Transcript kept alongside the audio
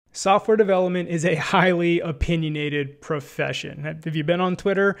Software development is a highly opinionated profession. Have you been on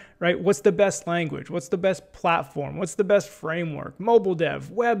Twitter, right? What's the best language? What's the best platform? What's the best framework? Mobile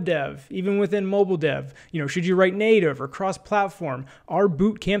dev, web dev, even within mobile dev, should you write native or cross-platform? Are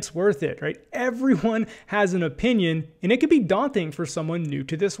boot camps worth it, right? Everyone has an opinion, and it can be daunting for someone new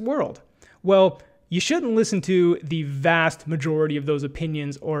to this world. Well, you shouldn't listen to the vast majority of those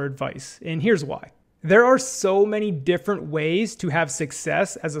opinions or advice, and here's why. There are so many different ways to have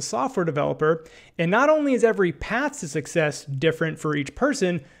success as a software developer, and not only is every path to success different for each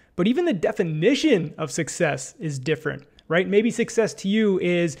person, but even the definition of success is different, right? Maybe success to you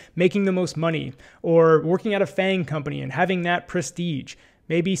is making the most money, or working at a FAANG company and having that prestige.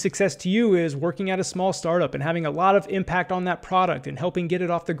 Maybe success to you is working at a small startup and having a lot of impact on that product and helping get it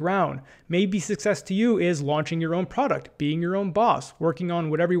off the ground. Maybe success to you is launching your own product, being your own boss, working on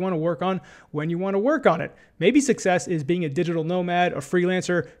whatever you want to work on when you want to work on it. Maybe success is being a digital nomad, a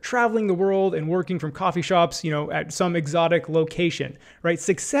freelancer, traveling the world and working from coffee shops, at some exotic location, right?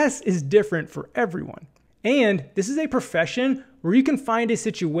 Success is different for everyone. And this is a profession where you can find a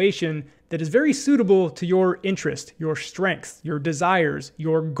situation that is very suitable to your interest, your strengths, your desires,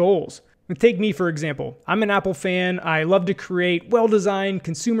 your goals. Take me, for example. I'm an Apple fan. I love to create well-designed,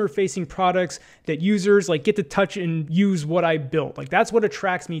 consumer-facing products that users get to touch and use what I built. That's what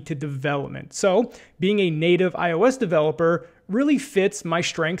attracts me to development. So being a native iOS developer really fits my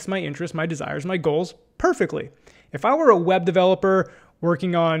strengths, my interests, my desires, my goals perfectly. If I were a web developer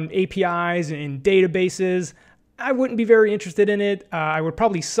working on APIs and databases, I wouldn't be very interested in it. I would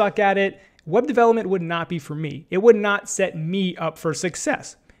probably suck at it. Web development would not be for me. It would not set me up for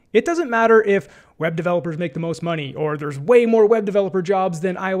success. It doesn't matter if web developers make the most money or there's way more web developer jobs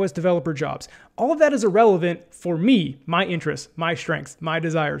than iOS developer jobs. All of that is irrelevant for me, my interests, my strengths, my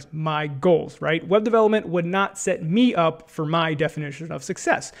desires, my goals, right? Web development would not set me up for my definition of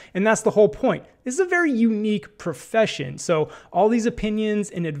success. And that's the whole point. This is a very unique profession. So all these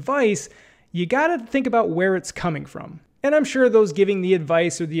opinions and advice, you gotta think about where it's coming from. And I'm sure those giving the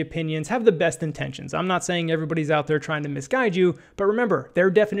advice or the opinions have the best intentions. I'm not saying everybody's out there trying to misguide you, but remember, their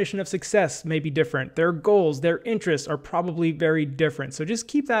definition of success may be different. Their goals, their interests are probably very different. So just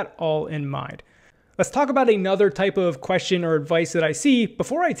keep that all in mind. Let's talk about another type of question or advice that I see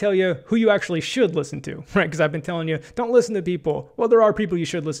before I tell you who you actually should listen to, right? Because I've been telling you, don't listen to people. Well, there are people you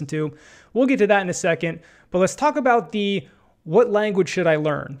should listen to. We'll get to that in a second, but let's talk about what language should I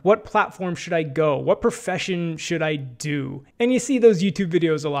learn? What platform should I go? What profession should I do? And you see those YouTube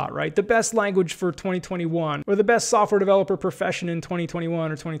videos a lot, right? The best language for 2021 or the best software developer profession in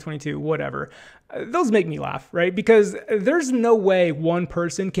 2021 or 2022, whatever. Those make me laugh, right? Because there's no way one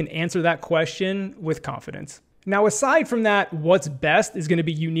person can answer that question with confidence. Now, aside from that, what's best is going to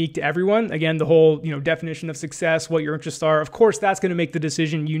be unique to everyone. Again, the whole, definition of success, what your interests are. Of course, that's going to make the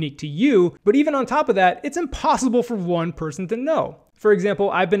decision unique to you. But even on top of that, it's impossible for one person to know. For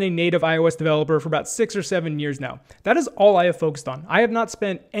example, I've been a native iOS developer for about 6 or 7 years now. That is all I have focused on. I have not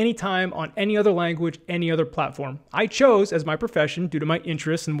spent any time on any other language, any other platform. I chose as my profession, due to my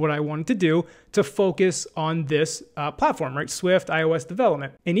interests and what I wanted to do, to focus on this platform, right? Swift iOS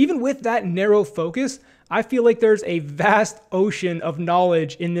development. And even with that narrow focus, I feel like there's a vast ocean of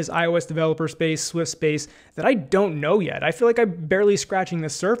knowledge in this iOS developer space, Swift space, that I don't know yet. I feel like I'm barely scratching the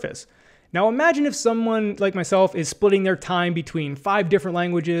surface. Now imagine if someone like myself is splitting their time between 5 different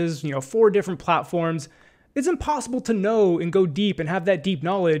languages, 4 different platforms. It's impossible to know and go deep and have that deep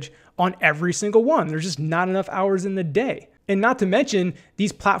knowledge on every single one. There's just not enough hours in the day. And not to mention,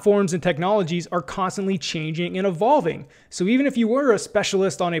 these platforms and technologies are constantly changing and evolving. So even if you were a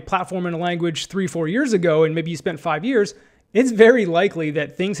specialist on a platform and a language 3-4 years ago, and maybe you spent 5 years, it's very likely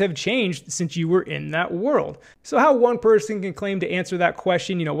that things have changed since you were in that world. So how one person can claim to answer that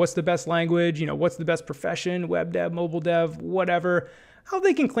question, what's the best language, what's the best profession, web dev, mobile dev, whatever, how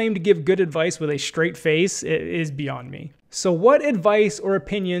they can claim to give good advice with a straight face is beyond me. So what advice or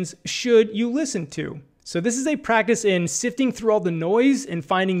opinions should you listen to? So this is a practice in sifting through all the noise and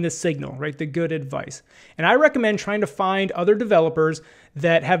finding the signal, right? The good advice. And I recommend trying to find other developers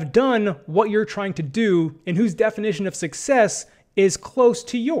that have done what you're trying to do and whose definition of success is close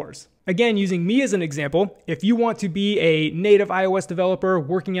to yours. Again, using me as an example, if you want to be a native iOS developer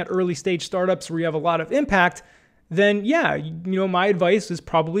working at early stage startups where you have a lot of impact, then yeah, my advice is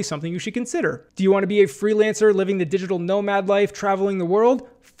probably something you should consider. Do you want to be a freelancer living the digital nomad life, traveling the world?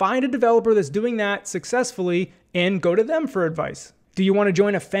 Find a developer that's doing that successfully and go to them for advice. Do you want to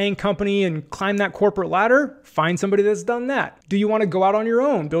join a FAANG company and climb that corporate ladder? Find somebody that's done that. Do you want to go out on your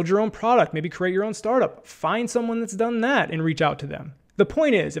own, build your own product, maybe create your own startup? Find someone that's done that and reach out to them. The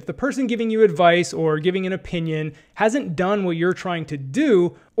point is, if the person giving you advice or giving an opinion hasn't done what you're trying to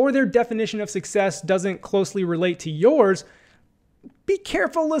do, or their definition of success doesn't closely relate to yours, be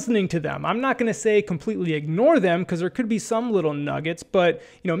careful listening to them. I'm not going to say completely ignore them, because there could be some little nuggets, but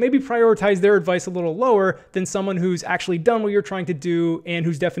maybe prioritize their advice a little lower than someone who's actually done what you're trying to do and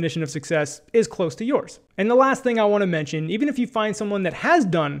whose definition of success is close to yours. And the last thing I want to mention, even if you find someone that has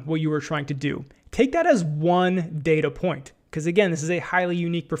done what you were trying to do, take that as one data point. Because again, this is a highly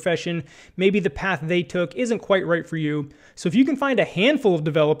unique profession. Maybe the path they took isn't quite right for you. So if you can find a handful of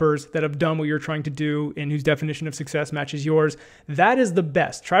developers that have done what you're trying to do and whose definition of success matches yours, that is the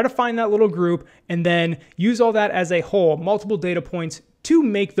best. Try to find that little group and then use all that as a whole, multiple data points, to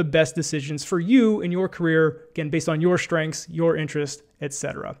make the best decisions for you in your career, again, based on your strengths, your interests,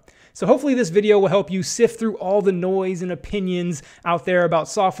 etc. So hopefully this video will help you sift through all the noise and opinions out there about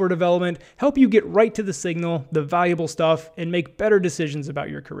software development, help you get right to the signal, the valuable stuff, and make better decisions about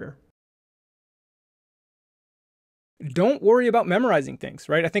your career. Don't worry about memorizing things,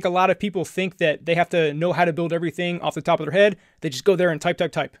 right? I think a lot of people think that they have to know how to build everything off the top of their head. They just go there and type,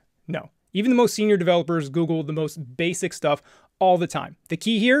 type, type. No. Even the most senior developers Google the most basic stuff all the time. The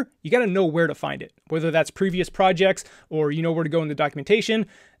key here, you got to know where to find it, whether that's previous projects or you know where to go in the documentation.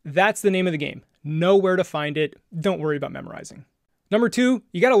 That's the name of the game. Know where to find it. Don't worry about memorizing. Number two,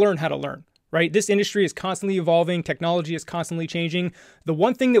 you got to learn how to learn, right? This industry is constantly evolving. Technology is constantly changing. The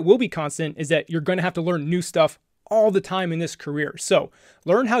one thing that will be constant is that you're going to have to learn new stuff all the time in this career. So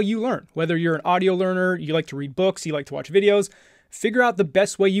learn how you learn, whether you're an audio learner, you like to read books, you like to watch videos. Figure out the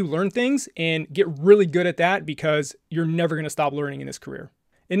best way you learn things and get really good at that, because you're never going to stop learning in this career.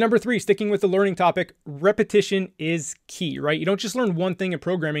 And number three, sticking with the learning topic, repetition is key, right? You don't just learn one thing in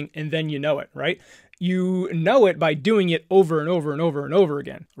programming and then you know it, right? You know it by doing it over and over and over and over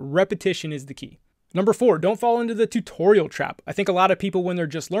again. Repetition is the key. Number four, don't fall into the tutorial trap. I think a lot of people, when they're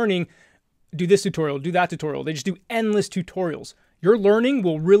just learning, do this tutorial, do that tutorial. They just do endless tutorials. Your learning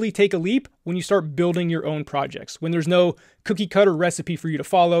will really take a leap when you start building your own projects. When there's no cookie cutter recipe for you to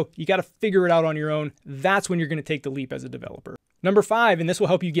follow, you got to figure it out on your own. That's when you're going to take the leap as a developer. Number five, and this will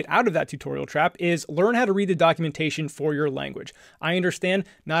help you get out of that tutorial trap, is learn how to read the documentation for your language. I understand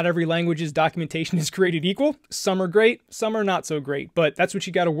not every language's documentation is created equal. Some are great, some are not so great, but that's what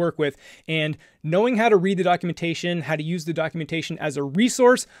you got to work with. And knowing how to read the documentation, how to use the documentation as a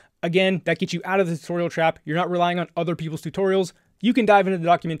resource, again, that gets you out of the tutorial trap. You're not relying on other people's tutorials. You can dive into the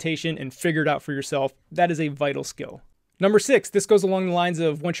documentation and figure it out for yourself. That is a vital skill. Number six, this goes along the lines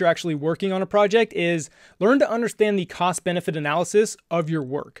of once you're actually working on a project, is learn to understand the cost-benefit analysis of your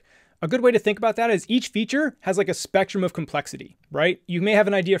work. A good way to think about that is each feature has like a spectrum of complexity, right? You may have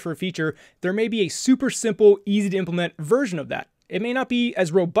an idea for a feature. There may be a super simple, easy to implement version of that. It may not be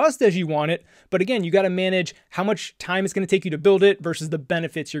as robust as you want it, but again, you got to manage how much time it's going to take you to build it versus the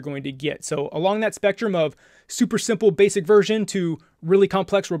benefits you're going to get. So along that spectrum of super simple, basic version to really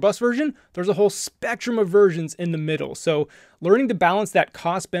complex, robust version, there's a whole spectrum of versions in the middle. So learning to balance that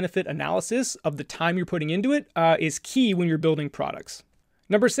cost-benefit analysis of the time you're putting into it is key when you're building products.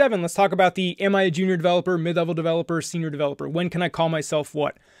 Number seven, let's talk about the am I a junior developer, mid-level developer, senior developer? When can I call myself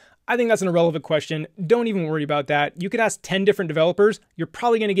what? I think that's an irrelevant question. Don't even worry about that. You could ask 10 different developers. You're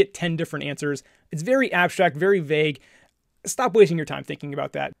probably going to get 10 different answers. It's very abstract, very vague. Stop wasting your time thinking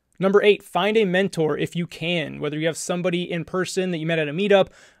about that. Number eight, find a mentor if you can, whether you have somebody in person that you met at a meetup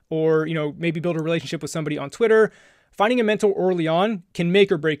or, maybe build a relationship with somebody on Twitter. Finding a mentor early on can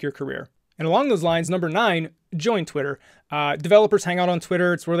make or break your career. And along those lines, number nine, join Twitter. Developers hang out on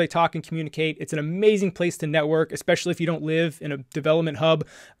Twitter. It's where they talk and communicate. It's an amazing place to network, especially if you don't live in a development hub.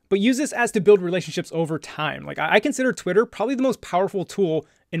 But use this as to build relationships over time. Like I consider Twitter probably the most powerful tool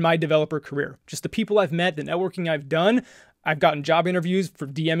in my developer career. Just the people I've met, the networking I've done. I've gotten job interviews for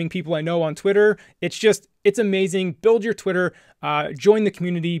DMing people I know on Twitter. It's amazing. Build your Twitter, join the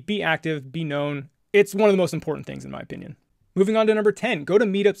community, be active, be known. It's one of the most important things in my opinion. Moving on to number 10, go to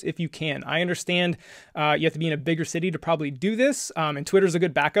meetups if you can. I understand you have to be in a bigger city to probably do this, and Twitter's a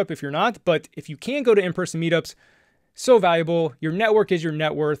good backup if you're not, but if you can go to in-person meetups, so valuable. Your network is your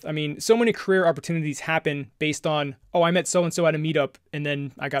net worth. I mean, so many career opportunities happen based on, oh, I met so-and-so at a meetup and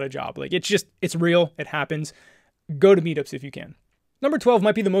then I got a job. Like it's real, it happens. Go to meetups if you can. Number 12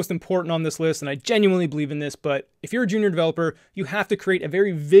 might be the most important on this list, and I genuinely believe in this, but if you're a junior developer, you have to create a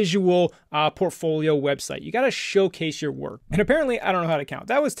very visual portfolio website. You got to showcase your work. And apparently, I don't know how to count.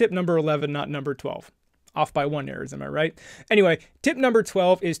 That was tip number 11, not number 12. Off by 1 errors, am I right? Anyway, tip number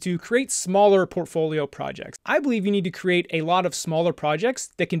 12 is to create smaller portfolio projects. I believe you need to create a lot of smaller projects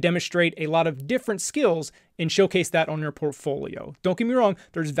that can demonstrate a lot of different skills and showcase that on your portfolio. Don't get me wrong,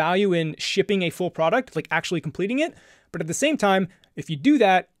 there's value in shipping a full product, like actually completing it, but at the same time, If you do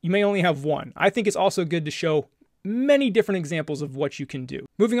that, you may only have one. I think it's also good to show many different examples of what you can do.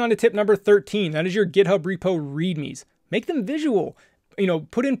 Moving on to tip number 13, that is your GitHub repo readmes. Make them visual.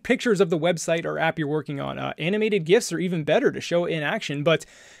 Put in pictures of the website or app you're working on. Animated GIFs are even better to show in action, but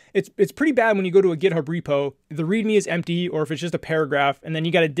it's pretty bad when you go to a GitHub repo, the README is empty, or if it's just a paragraph, and then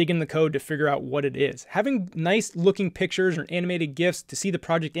you got to dig in the code to figure out what it is. Having nice looking pictures or animated GIFs to see the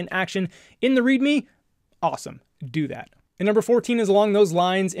project in action in the README, awesome. Do that. And number 14 is along those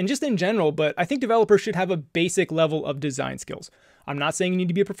lines and just in general, but I think developers should have a basic level of design skills. I'm not saying you need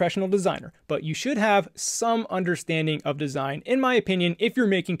to be a professional designer, but you should have some understanding of design, in my opinion, if you're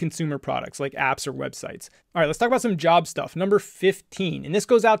making consumer products like apps or websites. All right, let's talk about some job stuff. Number 15, and this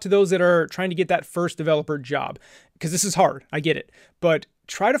goes out to those that are trying to get that first developer job, because this is hard, I get it, but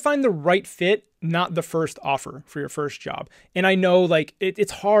try to find the right fit, not the first offer for your first job. And I know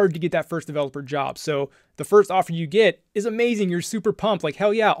it's hard to get that first developer job. So the first offer you get is amazing. You're super pumped. Like,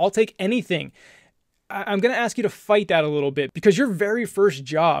 hell yeah, I'll take anything. I'm going to ask you to fight that a little bit, because your very first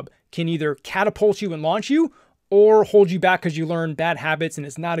job can either catapult you and launch you or hold you back because you learn bad habits and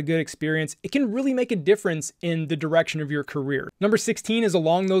it's not a good experience. It can really make a difference in the direction of your career. Number 16 is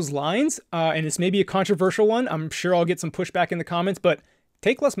along those lines, and it's maybe a controversial one. I'm sure I'll get some pushback in the comments, but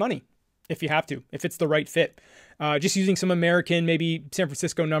take less money if you have to, if it's the right fit. Just using some American, maybe San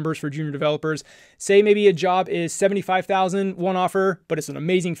Francisco numbers for junior developers. Say maybe a job is $75,000 one offer, but it's an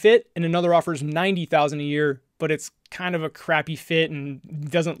amazing fit, and another offer is $90,000 a year, but it's kind of a crappy fit and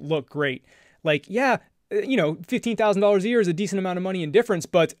doesn't look great. Like, yeah, $15,000 a year is a decent amount of money in difference,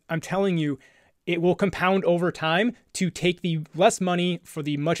 but I'm telling you, it will compound over time to take the less money for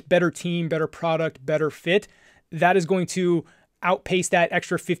the much better team, better product, better fit. That is going to outpace that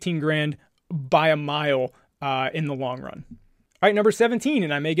extra 15 grand by a mile in the long run. All right, number 17,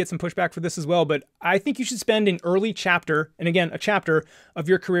 and I may get some pushback for this as well, but I think you should spend an early chapter, and again, a chapter of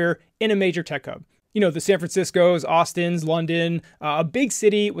your career in a major tech hub. The San Franciscos, Austins, London, a big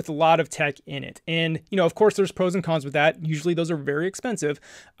city with a lot of tech in it. And, of course, there's pros and cons with that. Usually those are very expensive,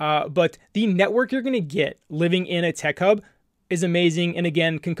 but the network you're going to get living in a tech hub is amazing, and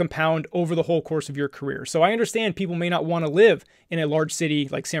again, can compound over the whole course of your career. So I understand people may not want to live in a large city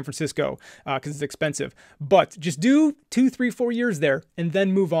like San Francisco because it's expensive, but just do 2, 3, 4 years there and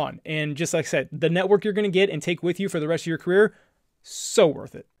then move on. And just like I said, the network you're going to get and take with you for the rest of your career, so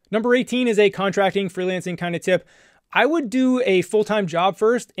worth it. Number 18 is a contracting, freelancing kind of tip. I would do a full-time job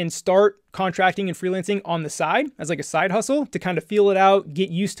first and start contracting and freelancing on the side as like a side hustle to kind of feel it out, get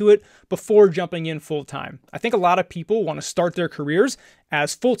used to it before jumping in full-time. I think a lot of people want to start their careers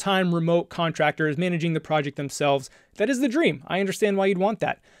as full-time remote contractors managing the project themselves. That is the dream. I understand why you'd want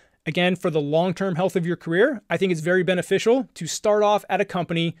that. Again, for the long-term health of your career, I think it's very beneficial to start off at a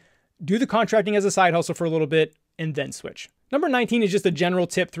company, do the contracting as a side hustle for a little bit, and then switch. Number 19 is just a general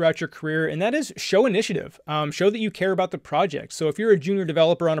tip throughout your career, and that is show initiative. Show that you care about the project. So if you're a junior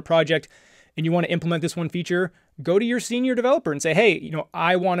developer on a project and you want to implement this one feature, go to your senior developer and say, hey,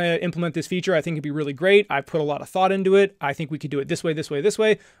 I want to implement this feature. I think it'd be really great. I put a lot of thought into it. I think we could do it this way, this way, this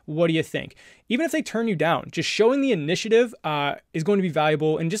way. What do you think? Even if they turn you down, just showing the initiative is going to be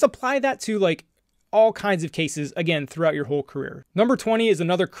valuable, and just apply that to all kinds of cases, again, throughout your whole career. Number 20 is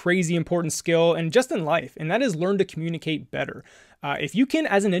another crazy important skill, and just in life, and that is learn to communicate better. If you can,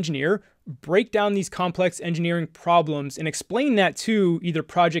 as an engineer, break down these complex engineering problems and explain that to either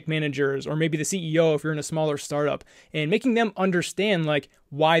project managers or maybe the CEO if you're in a smaller startup, and making them understand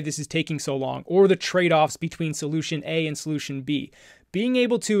why this is taking so long or the trade-offs between solution A and solution B. Being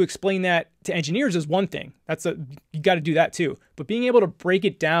able to explain that to engineers is one thing. You got to do that too. But being able to break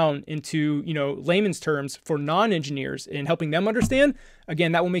it down into, layman's terms for non-engineers and helping them understand,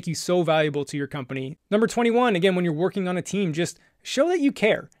 again, that will make you so valuable to your company. Number 21, again, when you're working on a team, just show that you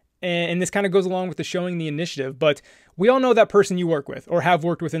care. And this kind of goes along with the showing the initiative, but we all know that person you work with or have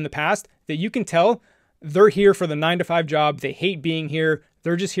worked with in the past that you can tell they're here for the 9-to-5 job. They hate being here.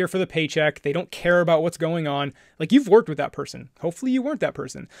 They're just here for the paycheck. They don't care about what's going on. You've worked with that person. Hopefully you weren't that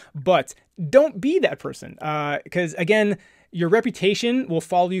person, but don't be that person. Because again, your reputation will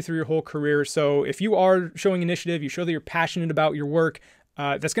follow you through your whole career. So if you are showing initiative, you show that you're passionate about your work,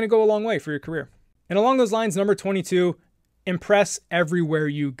 that's going to go a long way for your career. And along those lines, number 22, impress everywhere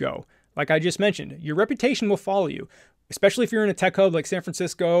you go. Like I just mentioned, your reputation will follow you, especially if you're in a tech hub like San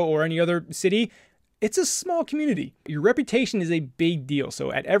Francisco or any other city. It's a small community. Your reputation is a big deal.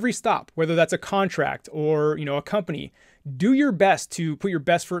 So at every stop, whether that's a contract or a company, do your best to put your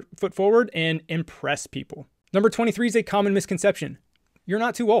best foot forward and impress people. Number 23 is a common misconception. You're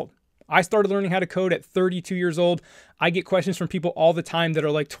not too old. I started learning how to code at 32 years old. I get questions from people all the time that are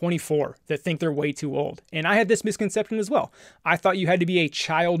like 24 that think they're way too old. And I had this misconception as well. I thought you had to be a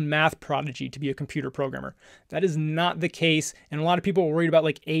child math prodigy to be a computer programmer. That is not the case. And a lot of people are worried about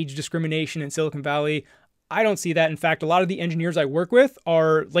like age discrimination in Silicon Valley. I don't see that. In fact, a lot of the engineers I work with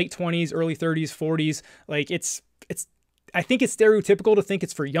are late 20s, early 30s, 40s. Like I think it's stereotypical to think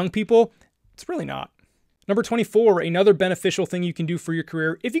it's for young people. It's really not. Number 24, another beneficial thing you can do for your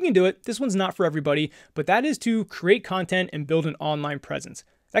career, if you can do it, this one's not for everybody, but that is to create content and build an online presence.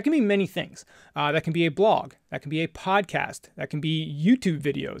 That can be many things. That can be a blog. That can be a podcast. That can be YouTube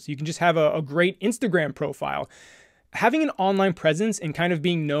videos. You can just have a great Instagram profile. Having an online presence and kind of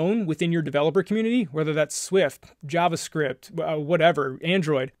being known within your developer community, whether that's Swift, JavaScript, whatever,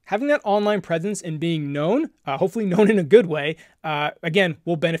 Android, having that online presence and being known, hopefully known in a good way, again,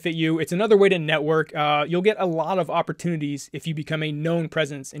 will benefit you. It's another way to network. You'll get a lot of opportunities if you become a known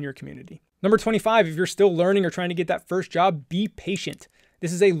presence in your community. Number 25, if you're still learning or trying to get that first job, be patient.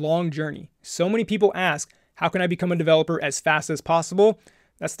 This is a long journey. So many people ask, how can I become a developer as fast as possible?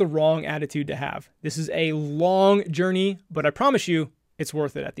 That's the wrong attitude to have. This is a long journey, but I promise you, it's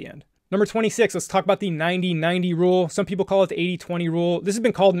worth it at the end. Number 26, let's talk about the 90-90 rule. Some people call it the 80-20 rule. This has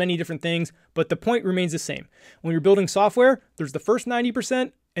been called many different things, but the point remains the same. When you're building software, there's the first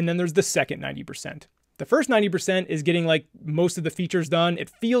 90%, and then there's the second 90%. The first 90% is getting like most of the features done.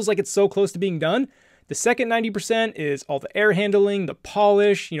 It feels like it's so close to being done. The second 90% is all the error handling, the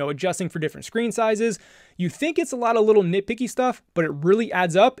polish, adjusting for different screen sizes. You think it's a lot of little nitpicky stuff, but it really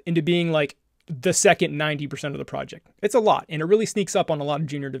adds up into being like the second 90% of the project. It's a lot, and it really sneaks up on a lot of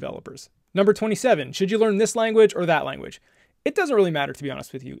junior developers. Number 27, should you learn this language or that language? It doesn't really matter, to be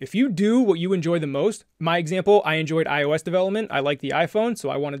honest with you. If you do what you enjoy the most, my example, I enjoyed iOS development. I like the iPhone, so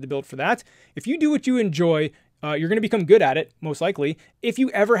I wanted to build for that. If you do what you enjoy, you're going to become good at it, most likely. If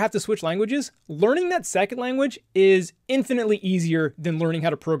you ever have to switch languages, learning that second language is infinitely easier than learning how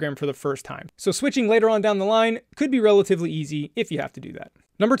to program for the first time. So switching later on down the line could be relatively easy if you have to do that.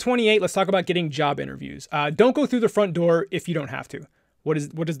 Number 28, let's talk about getting job interviews. Don't go through the front door if you don't have to. What is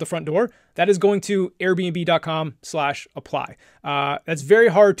the front door? That is going to airbnb.com/apply. That's very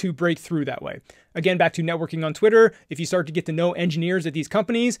hard to break through that way. Again, back to networking on Twitter. If you start to get to know engineers at these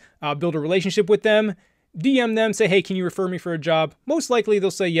companies, build a relationship with them, DM them, say, hey, can you refer me for a job? Most likely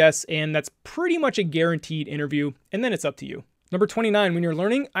they'll say yes, and that's pretty much a guaranteed interview, and then it's up to you. Number 29, when you're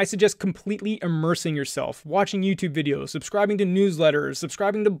learning, I suggest completely immersing yourself, watching YouTube videos, subscribing to newsletters,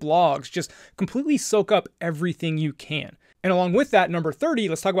 subscribing to blogs, just completely soak up everything you can. And along with that, number 30,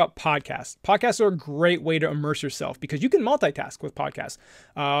 let's talk about podcasts. Podcasts are a great way to immerse yourself because you can multitask with podcasts.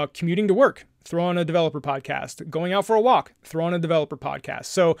 Commuting to work, throw on a developer podcast. Going out for a walk, throw on a developer podcast.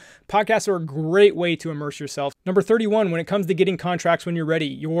 So podcasts are a great way to immerse yourself. Number 31, when it comes to getting contracts when you're ready,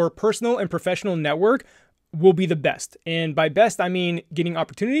 your personal and professional network will be the best. And by best, I mean getting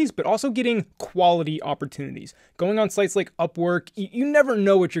opportunities, but also getting quality opportunities. Going on sites like Upwork, you never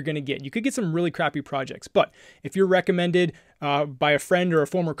know what you're going to get. You could get some really crappy projects, but if you're recommended by a friend or a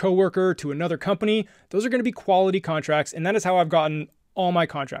former coworker to another company, those are going to be quality contracts. And that is how I've gotten all my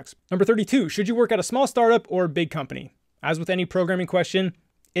contracts. Number 32, should you work at a small startup or a big company? As with any programming question,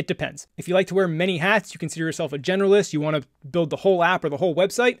 it depends. If you like to wear many hats, you consider yourself a generalist, you want to build the whole app or the whole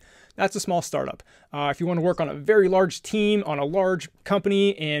website, that's a small startup. If you want to work on a very large team, on a large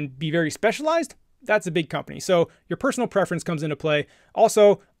company, and be very specialized, that's a big company. So your personal preference comes into play.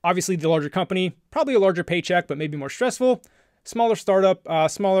 Also, obviously the larger company, probably a larger paycheck, but maybe more stressful. Smaller startup,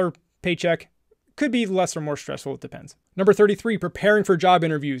 smaller paycheck, could be less or more stressful, it depends. Number 33, preparing for job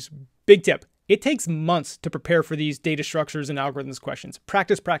interviews. Big tip. It takes months to prepare for these data structures and algorithms questions.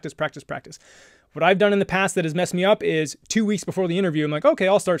 Practice, practice, practice, practice. What I've done in the past that has messed me up is 2 weeks before the interview, I'm like, okay,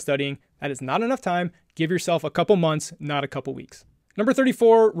 I'll start studying. That is not enough time. Give yourself a couple months, not a couple weeks. Number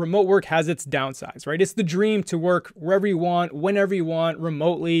 34, remote work has its downsides, right? It's the dream to work wherever you want, whenever you want,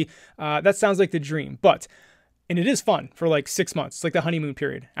 remotely. That sounds like the dream, and it is fun for like 6 months. It's like the honeymoon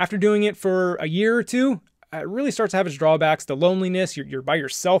period. After doing it for a year or two, it really starts to have its drawbacks. The loneliness, you're by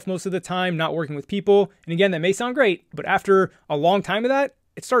yourself most of the time, not working with people. And again, that may sound great, but after a long time of that,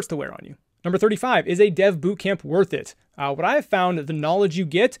 it starts to wear on you. Number 35, is a dev bootcamp worth it? What I have found, the knowledge you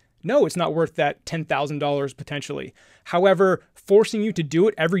get, no, it's not worth that $10,000 potentially. However, forcing you to do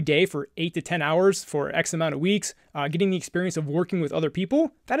it every day for 8 to 10 hours for X amount of weeks, getting the experience of working with other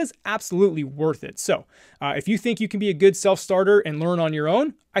people, that is absolutely worth it. So if you think you can be a good self-starter and learn on your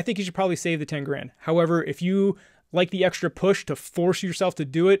own, I think you should probably save the 10 grand. However, if you like the extra push to force yourself to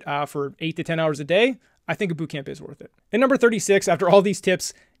do it for 8 to 10 hours a day, I think a bootcamp is worth it. And number 36, after all these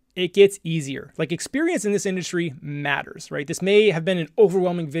tips, it gets easier. Like, experience in this industry matters, right? This may have been an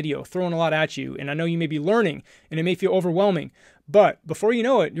overwhelming video throwing a lot at you, and I know you may be learning and it may feel overwhelming, but before you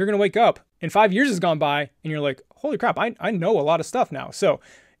know it, you're going to wake up and 5 years has gone by and you're like, holy crap, I know a lot of stuff now. So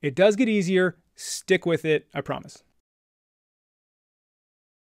it does get easier. Stick with it, I promise.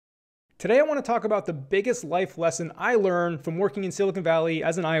 Today, I want to talk about the biggest life lesson I learned from working in Silicon Valley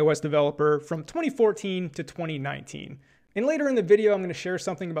as an iOS developer from 2014 to 2019. And later in the video, I'm going to share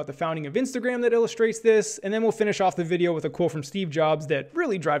something about the founding of Instagram that illustrates this, and then we'll finish off the video with a quote from Steve Jobs that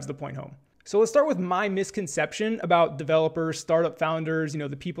really drives the point home. So let's start with my misconception about developers, startup founders,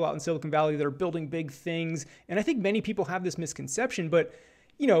 the people out in Silicon Valley that are building big things. And I think many people have this misconception, but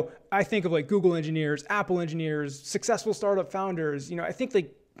I think of like Google engineers, Apple engineers, successful startup founders, I think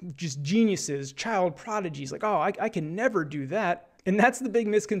like just geniuses, child prodigies, like, oh, I can never do that. And that's the big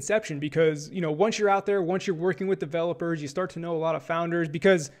misconception because, once you're out there, once you're working with developers, you start to know a lot of founders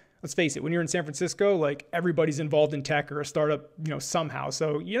because let's face it, when you're in San Francisco, like everybody's involved in tech or a startup, somehow.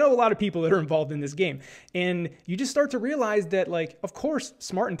 So, a lot of people that are involved in this game. And you just start to realize that, like, of course,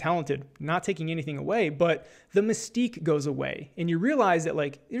 smart and talented, not taking anything away, but the mystique goes away. And you realize that,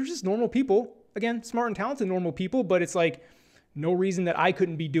 like, they're just normal people. Again, smart and talented normal people, but it's like, no reason that I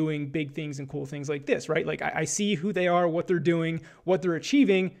couldn't be doing big things and cool things like this, right? Like I see who they are, what they're doing, what they're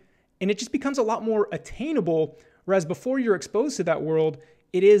achieving, and it just becomes a lot more attainable. Whereas before you're exposed to that world,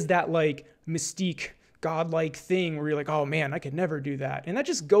 it is that like mystique, godlike thing where you're like, oh man, I could never do that. And that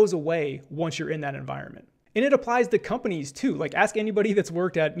just goes away once you're in that environment. And it applies to companies too. Like ask anybody that's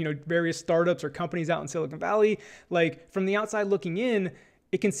worked at, various startups or companies out in Silicon Valley, like from the outside looking in,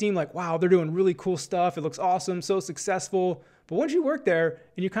 it can seem like, wow, they're doing really cool stuff. It looks awesome, so successful. But once you work there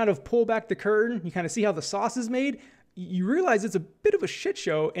and you kind of pull back the curtain, you kind of see how the sauce is made, you realize it's a bit of a shit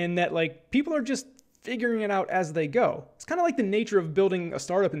show and that like people are just figuring it out as they go. It's kind of like the nature of building a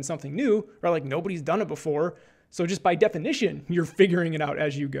startup in something new, right? Like nobody's done it before. So just by definition, you're figuring it out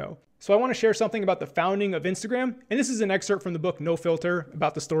as you go. So I want to share something about the founding of Instagram. And this is an excerpt from the book No Filter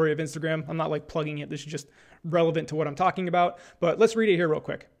about the story of Instagram. I'm not like plugging it. This is just relevant to what I'm talking about. But let's read it here real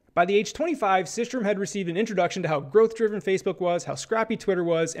quick. By the age 25, Systrom had received an introduction to how growth-driven Facebook was, how scrappy Twitter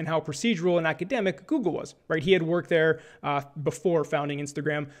was, and how procedural and academic Google was, right? He had worked there before founding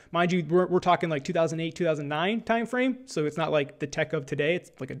Instagram. Mind you, we're talking like 2008, 2009 timeframe, so it's not like the tech of today. It's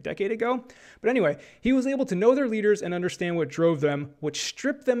like a decade ago. But anyway, he was able to know their leaders and understand what drove them, which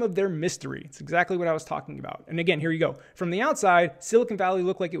stripped them of their mystery. It's exactly what I was talking about. And again, here you go. From the outside, Silicon Valley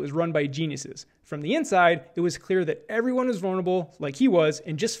looked like it was run by geniuses. From the inside, it was clear that everyone was vulnerable like he was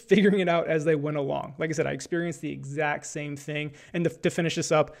and just figuring it out as they went along. Like I said, I experienced the exact same thing. And to finish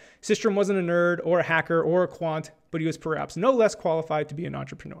this up, Systrom wasn't a nerd or a hacker or a quant, but he was perhaps no less qualified to be an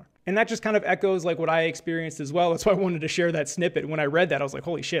entrepreneur. And that just kind of echoes like what I experienced as well. That's why I wanted to share that snippet. When I read that, I was like,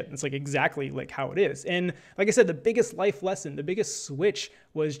 holy shit, it's like exactly like how it is. And like I said, the biggest life lesson, the biggest switch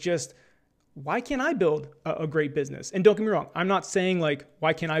was just, why can't I build a great business? And don't get me wrong, I'm not saying like,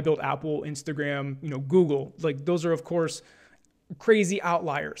 why can't I build Apple, Instagram, Google? Like those are of course crazy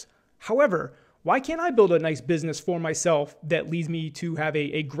outliers. However, why can't I build a nice business for myself that leads me to have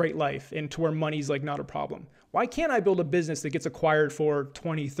a great life and to where money's like not a problem? Why can't I build a business that gets acquired for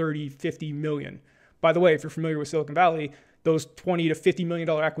 20, 30, 50 million? By the way, if you're familiar with Silicon Valley, those 20 to $50 million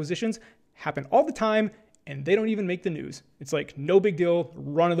acquisitions happen all the time and they don't even make the news. It's like no big deal,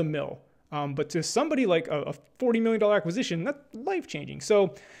 run of the mill. But to somebody like a $40 million acquisition, that's life-changing.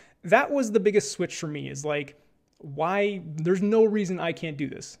 So that was the biggest switch for me, is like, why? There's no reason I can't do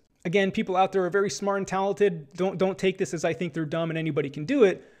this. Again, people out there are very smart and talented. Don't take this as I think they're dumb and anybody can do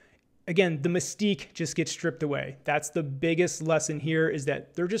it. Again, the mystique just gets stripped away. That's the biggest lesson here, is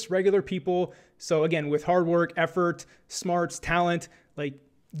that they're just regular people. So again, with hard work, effort, smarts, talent, like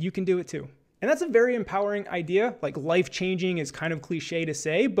you can do it too. And that's a very empowering idea. Like life-changing is kind of cliche to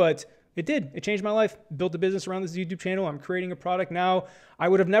say, but it did. It changed my life. Built a business around this YouTube channel. I'm creating a product now. I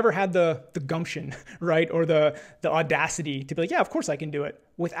would have never had the gumption, right? Or the audacity to be like, yeah, of course I can do it,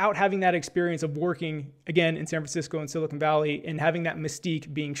 without having that experience of working, again, in San Francisco and Silicon Valley and having that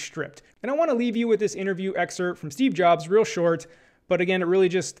mystique being stripped. And I want to leave you with this interview excerpt from Steve Jobs, real short, but again, it really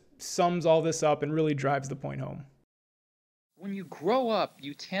just sums all this up and really drives the point home. When you grow up,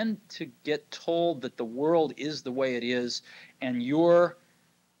 you tend to get told that the world is the way it is, and your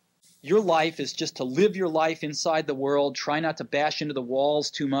life is just to live your life inside the world, try not to bash into the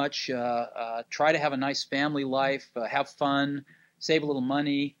walls too much, try to have a nice family life, have fun, save a little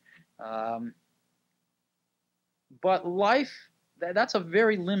money. But life, that's a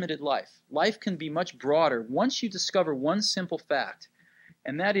very limited life. Life can be much broader once you discover one simple fact,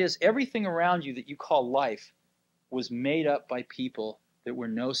 and that is everything around you that you call life was made up by people that we're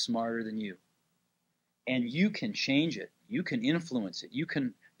no smarter than you. And you can change it. You can influence it. You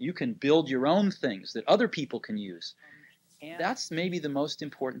can build your own things that other people can use. And that's maybe the most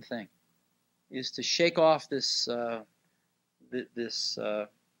important thing, is to shake off this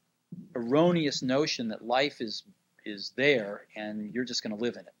erroneous notion that life is there and you're just going to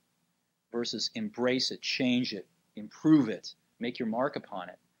live in it, versus embrace it, change it, improve it, make your mark upon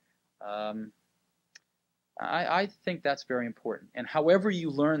it. I think that's very important. And however you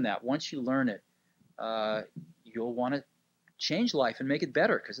learn that, once you learn it, you'll want to change life and make it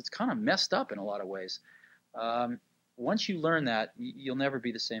better, because it's kind of messed up in a lot of ways. Once you learn that, you'll never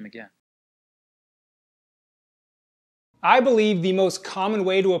be the same again. I believe the most common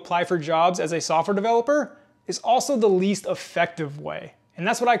way to apply for jobs as a software developer is also the least effective way. And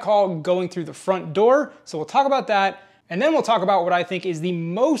that's what I call going through the front door. So we'll talk about that, and then we'll talk about what I think is the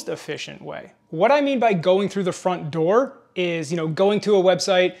most efficient way. What I mean by going through the front door is, going to a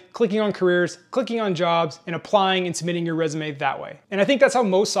website, clicking on careers, clicking on jobs, and applying and submitting your resume that way. And I think that's how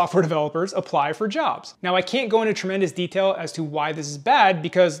most software developers apply for jobs. Now, I can't go into tremendous detail as to why this is bad,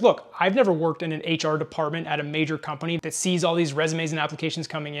 because look, I've never worked in an HR department at a major company that sees all these resumes and applications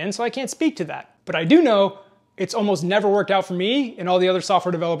coming in, so I can't speak to that. But I do know it's almost never worked out for me, and all the other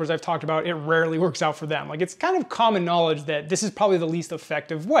software developers I've talked about, it rarely works out for them. Like, it's kind of common knowledge that this is probably the least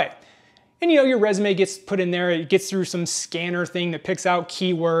effective way. And your resume gets put in there, it gets through some scanner thing that picks out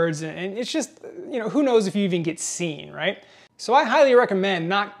keywords, and it's just, who knows if you even get seen, right? So I highly recommend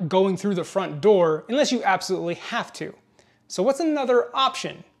not going through the front door unless you absolutely have to. So what's another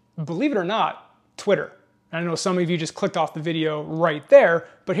option? Believe it or not, Twitter. I know some of you just clicked off the video right there,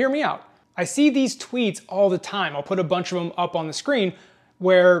 but hear me out. I see these tweets all the time. I'll put a bunch of them up on the screen,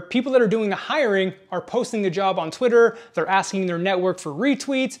 where people that are doing the hiring are posting the job on Twitter, they're asking their network for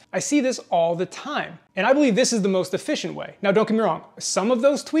retweets. I see this all the time. And I believe this is the most efficient way. Now, don't get me wrong, some of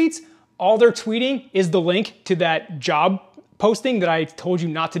those tweets, all they're tweeting is the link to that job posting that I told you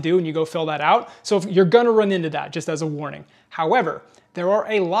not to do, and you go fill that out. So if you're gonna run into that, just as a warning. However, there are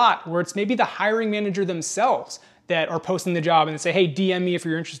a lot where it's maybe the hiring manager themselves that are posting the job and they say, hey, DM me if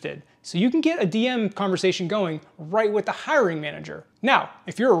you're interested. So you can get a DM conversation going right with the hiring manager. Now,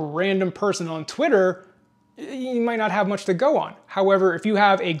 if you're a random person on Twitter, you might not have much to go on. However, if you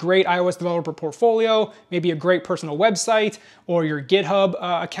have a great iOS developer portfolio, maybe a great personal website, or your GitHub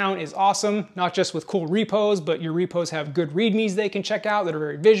account is awesome, not just with cool repos, but your repos have good readmes they can check out that are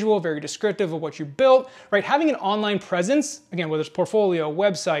very visual, very descriptive of what you built, right? Having an online presence, again, whether it's portfolio,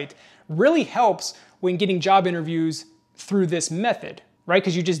 website, really helps when getting job interviews through this method, right?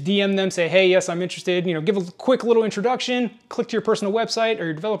 Because you just DM them, say, hey, yes, I'm interested, give a quick little introduction, click to your personal website or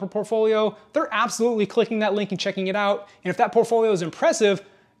your developer portfolio. They're absolutely clicking that link and checking it out. And if that portfolio is impressive,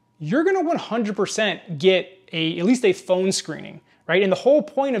 you're gonna 100% get at least a phone screening, right? And the whole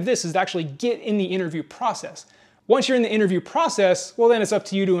point of this is to actually get in the interview process. Once you're in the interview process, well, then it's up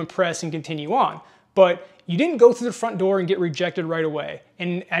to you to impress and continue on. But you didn't go through the front door and get rejected right away.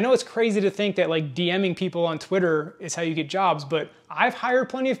 And I know it's crazy to think that like DMing people on Twitter is how you get jobs, but I've hired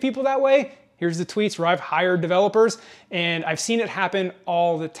plenty of people that way. Here's the tweets where I've hired developers, and I've seen it happen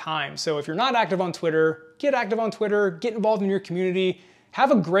all the time. So if you're not active on Twitter, get active on Twitter, get involved in your community,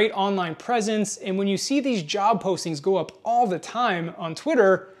 have a great online presence, and when you see these job postings go up all the time on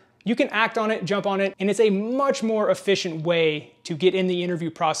Twitter, you can act on it, jump on it, and it's a much more efficient way to get in the interview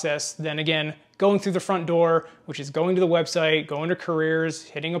process than, again, going through the front door, which is going to the website, going to careers,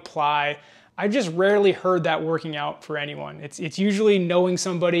 hitting apply. I've just rarely heard that working out for anyone. It's usually knowing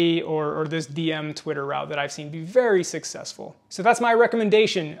somebody or this DM Twitter route that I've seen be very successful. So that's my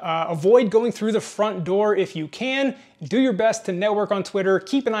recommendation. Avoid going through the front door if you can. Do your best to network on Twitter.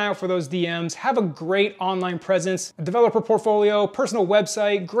 Keep an eye out for those DMs. Have a great online presence, a developer portfolio, personal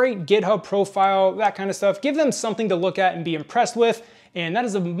website, great GitHub profile, that kind of stuff. Give them something to look at and be impressed with. And that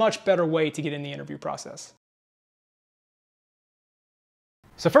is a much better way to get in the interview process.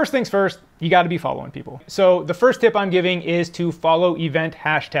 So first things first, you gotta be following people. So the first tip I'm giving is to follow event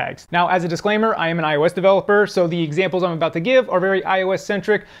hashtags. Now, as a disclaimer, I am an iOS developer, so the examples I'm about to give are very iOS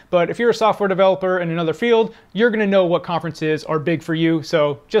centric, but if you're a software developer in another field, you're gonna know what conferences are big for you,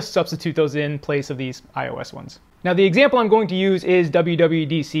 so just substitute those in place of these iOS ones. Now, the example I'm going to use is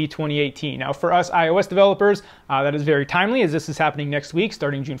WWDC 2018. Now, for us iOS developers, that is very timely as this is happening next week,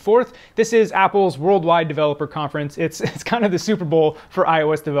 starting June 4th. This is Apple's Worldwide Developer Conference. It's kind of the Super Bowl for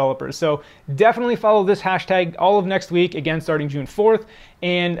iOS developers. So definitely follow this hashtag all of next week, again, starting June 4th.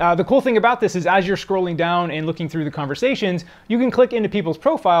 And the cool thing about this is as you're scrolling down and looking through the conversations, you can click into people's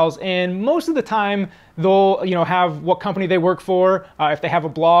profiles, and most of the time they'll have what company they work for. If they have a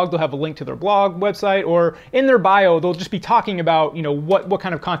blog, they'll have a link to their blog website, or in their bio, they'll just be talking about what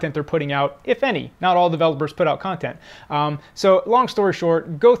kind of content they're putting out, if any. Not all developers put out content. So long story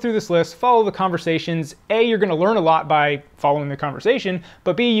short, go through this list, follow the conversations. A, you're going to learn a lot by following the conversation,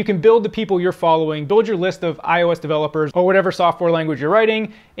 but B, you can build the people you're following, build your list of iOS developers or whatever software language you're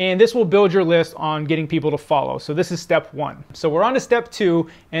writing, and this will build your list on getting people to follow. So this is step 1. So we're on to step 2,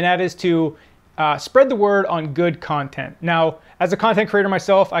 and that is to spread the word on good content. Now, as a content creator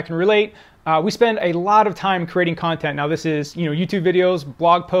myself, I can relate. We spend a lot of time creating content. Now, this is YouTube videos,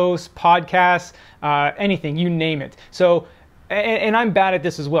 blog posts, podcasts, anything, you name it. So, and I'm bad at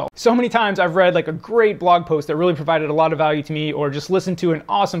this as well. So many times I've read like a great blog post that really provided a lot of value to me, or just listened to an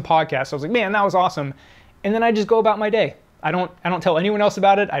awesome podcast. I was like, man, that was awesome. And then I just go about my day. I don't tell anyone else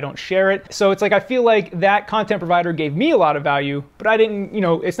about it. I don't share it. So it's like I feel like that content provider gave me a lot of value, but I didn't,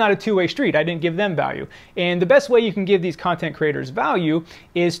 it's not a two-way street. I didn't give them value. And the best way you can give these content creators value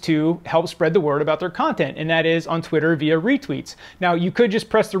is to help spread the word about their content, and that is on Twitter via retweets. Now, you could just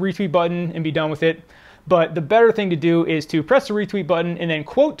press the retweet button and be done with it, but the better thing to do is to press the retweet button and then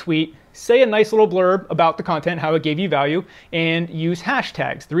quote tweet, say a nice little blurb about the content, how it gave you value, and use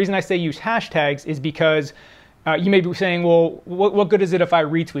hashtags. The reason I say use hashtags is because you may be saying, well, what good is it if I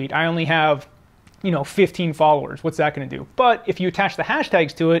retweet? I only have 15 followers. What's that going to do? But if you attach the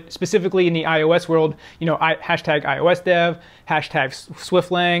hashtags to it, specifically in the iOS world, hashtag iOS dev, hashtag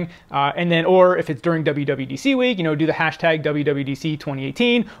SwiftLang, and then, or if it's during WWDC week, do the hashtag WWDC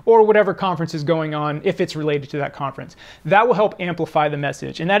 2018, or whatever conference is going on, if it's related to that conference. That will help amplify the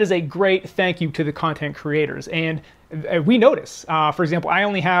message. And that is a great thank you to the content creators. And we notice, for example, I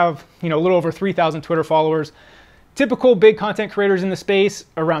only have, a little over 3,000 Twitter followers. Typical big content creators in the space,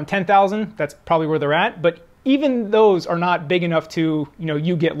 around 10,000, that's probably where they're at, but even those are not big enough to,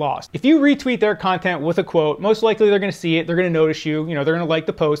 you get lost. If you retweet their content with a quote, most likely they're gonna see it, they're gonna notice you, they're gonna like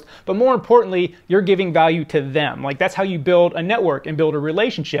the post, but more importantly, you're giving value to them. Like, that's how you build a network and build a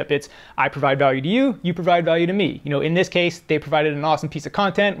relationship. It's, I provide value to you, you provide value to me. In this case, they provided an awesome piece of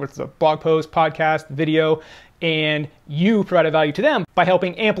content, whether it's a blog post, podcast, video, and you provided value to them by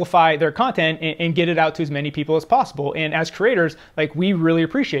helping amplify their content and get it out to as many people as possible. And as creators, like, we really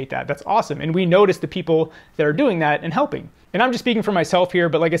appreciate that. That's awesome. And we notice the people that are doing that and helping. And I'm just speaking for myself here,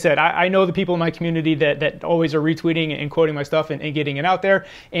 but like I said, I know the people in my community that always are retweeting and quoting my stuff and getting it out there.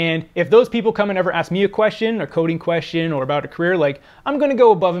 And if those people come and ever ask me a question, a coding question, or about a career, like, I'm gonna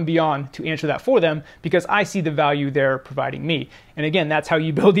go above and beyond to answer that for them because I see the value they're providing me. And again, that's how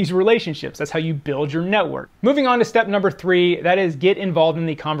you build these relationships. That's how you build your network. Moving on to step number 3, that is get involved in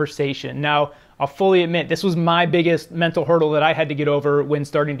the conversation. Now, I'll fully admit this was my biggest mental hurdle that I had to get over when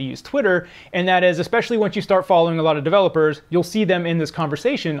starting to use Twitter, and that is, especially once you start following a lot of developers, you'll see them in this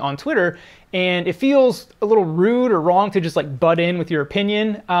conversation on Twitter, and it feels a little rude or wrong to just like butt in with your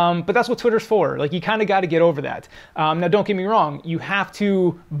opinion, but that's what Twitter's for. Like, you kind of got to get over that. Now, don't get me wrong, you have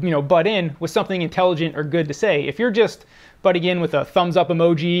to, butt in with something intelligent or good to say. If you're just butting in with a thumbs up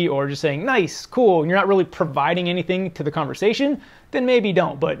emoji or just saying nice, cool, and you're not really providing anything to the conversation, then maybe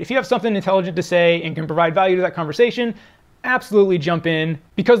don't. But if you have something intelligent to say and can provide value to that conversation, absolutely jump in,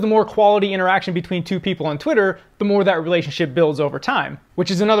 because the more quality interaction between two people on Twitter, the more that relationship builds over time,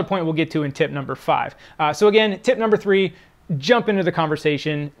 which is another point we'll get to in tip number 5. So again, tip number 3, jump into the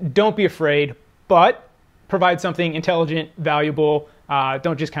conversation. Don't be afraid, but provide something intelligent, valuable.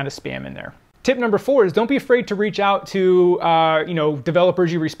 Don't just kind of spam in there. Tip number 4 is don't be afraid to reach out to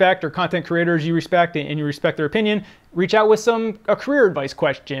developers you respect or content creators you respect and you respect their opinion. Reach out with a career advice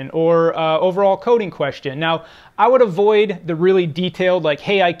question or overall coding question. Now, I would avoid the really detailed, like,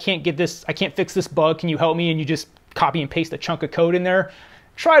 hey, I can't fix this bug, can you help me? And you just copy and paste a chunk of code in there.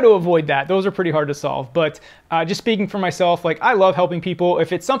 Try to avoid that. Those are pretty hard to solve. But just speaking for myself, like, I love helping people.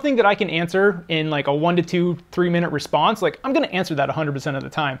 If it's something that I can answer in like a 1 to 2, 3 minute response, like, I'm going to answer that 100% of the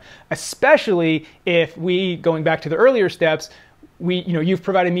time, especially if going back to the earlier steps, you've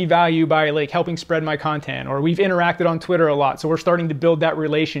provided me value by like helping spread my content, or we've interacted on Twitter a lot. So we're starting to build that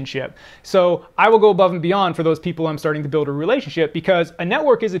relationship. So I will go above and beyond for those people I'm starting to build a relationship, because a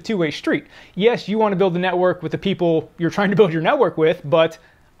network is a two-way street. Yes, you want to build a network with the people you're trying to build your network with, but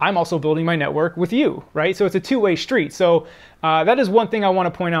I'm also building my network with you, right? So it's a two-way street. So that is one thing I want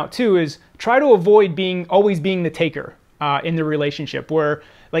to point out too, is try to avoid always being the taker in the relationship, where,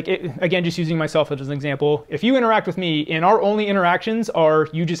 like, again, just using myself as an example, if you interact with me and our only interactions are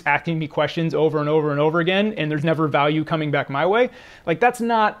you just asking me questions over and over and over again, and there's never value coming back my way, like, that's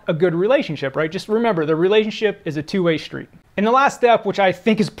not a good relationship, right? Just remember, the relationship is a two-way street. And the last step, which I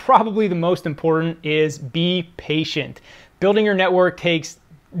think is probably the most important, is be patient. Building your network takes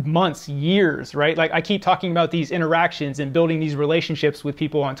months, years, right? Like I keep talking about these interactions and building these relationships with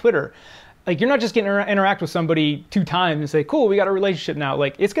people on Twitter. Like you're not just going to interact with somebody 2 times and say, cool, we got a relationship now.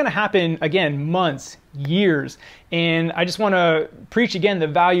 Like it's going to happen again, months, years. And I just want to preach again the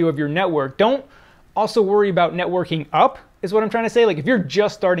value of your network. Don't also worry about networking up is what I'm trying to say. Like if you're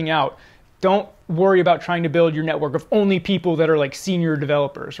just starting out, don't worry about trying to build your network of only people that are like senior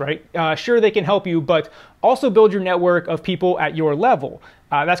developers, right? Sure, they can help you, but also build your network of people at your level.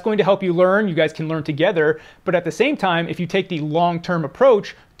 That's going to help you learn. You guys can learn together. But at the same time, if you take the long-term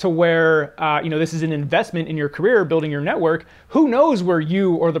approach to where this is an investment in your career, building your network, who knows where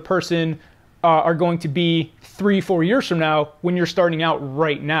you or the person are going to be 3-4 years from now when you're starting out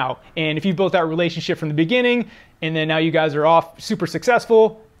right now. And if you built that relationship from the beginning, and then now you guys are off super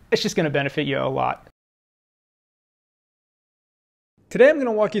successful, it's just going to benefit you a lot. Today I'm going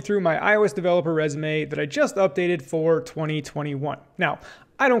to walk you through my iOS developer resume that I just updated for 2021. Now,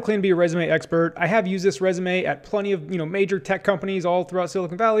 I don't claim to be a resume expert. I have used this resume at plenty of major tech companies all throughout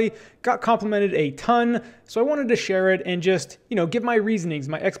Silicon Valley, got complimented a ton, so I wanted to share it and just give my reasonings,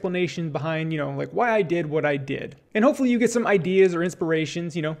 my explanations behind like why I did what I did. And hopefully you get some ideas or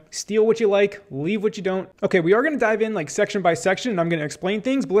inspirations, steal what you like, leave what you don't. Okay, we are going to dive in like section by section and I'm going to explain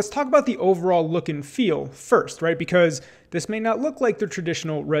things, but let's talk about the overall look and feel first, right? Because this may not look like the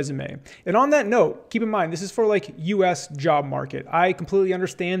traditional resume. And on that note, keep in mind, this is for like US job market. I completely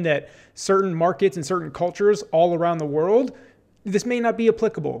understand that certain markets and certain cultures all around the world, this may not be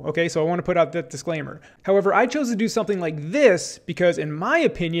applicable, okay? So I want to put out that disclaimer. However, I chose to do something like this because in my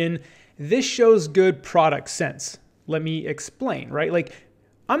opinion, this shows good product sense. Let me explain, right? Like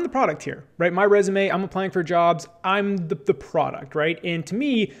I'm the product here, right? My resume, I'm applying for jobs, I'm the product, right? And to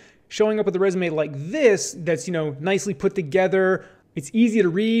me, showing up with a resume like this, that's, nicely put together, it's easy to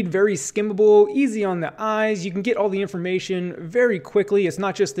read, very skimmable, easy on the eyes. You can get all the information very quickly. It's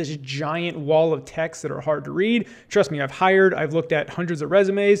not just this giant wall of text that are hard to read. Trust me, I've looked at hundreds of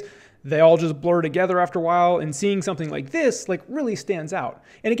resumes. They all just blur together after a while, and seeing something like this like really stands out.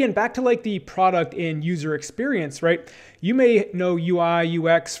 And again, back to like the product and user experience, right? You may know UI,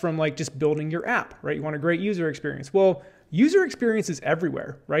 UX from like just building your app, right? You want a great user experience. Well, user experience is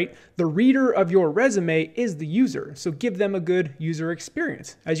everywhere, right? The reader of your resume is the user, so give them a good user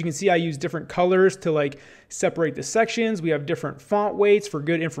experience. As you can see, I use different colors to like separate the sections. We have different font weights for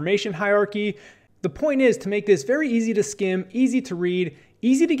good information hierarchy. The point is to make this very easy to skim, easy to read,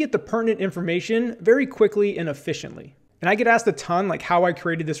 easy to get the pertinent information very quickly and efficiently. And I get asked a ton like how I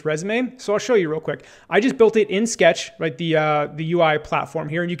created this resume. So I'll show you real quick. I just built it in Sketch, right? The UI platform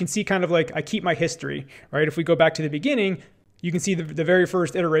here. And you can see kind of like I keep my history, right? If we go back to the beginning, you can see the very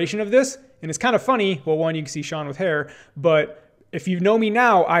first iteration of this. And it's kind of funny. Well, one, you can see Sean with hair, but if you know me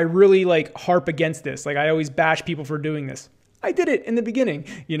now, I really like harp against this. Like I always bash people for doing this. I did it in the beginning,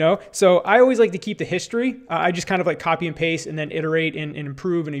 So I always like to keep the history. I just kind of like copy and paste and then iterate and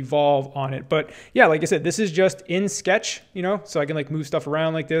improve and evolve on it. But yeah, like I said, this is just in Sketch, so I can like move stuff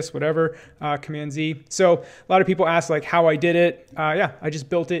around like this, whatever, Command Z. So a lot of people ask like how I did it. Yeah, I just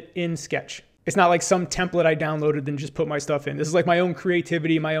built it in Sketch. It's not like some template I downloaded and just put my stuff in. This is like my own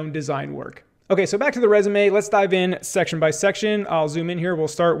creativity, my own design work. Okay, so back to the resume. Let's dive in section by section. I'll zoom in here. We'll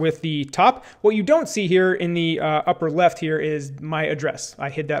start with the top. What you don't see here in the upper left here is my address. I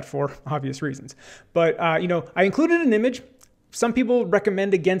hid that for obvious reasons. But, I included an image. Some people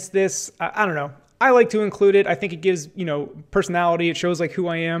recommend against this. I don't know. I like to include it. I think it gives, personality. It shows like who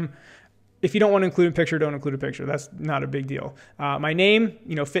I am. If you don't want to include a picture, don't include a picture. That's not a big deal. My name,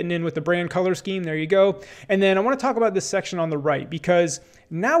 fitting in with the brand color scheme. There you go. And then I want to talk about this section on the right because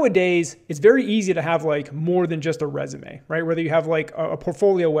nowadays it's very easy to have like more than just a resume, right? Whether you have like a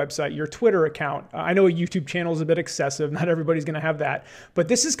portfolio website, your Twitter account. I know a YouTube channel is a bit excessive. Not everybody's going to have that, but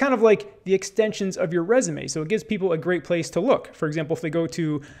this is kind of like the extensions of your resume. So it gives people a great place to look. For example, if they go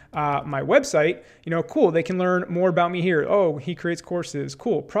to my website, cool, they can learn more about me here. Oh, he creates courses,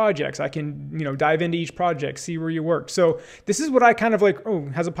 cool, projects. I can dive into each project, see where you work. So this is what I kind of like, oh,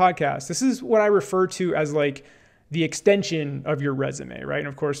 has a podcast. This is what I refer to as like the extension of your resume, right? And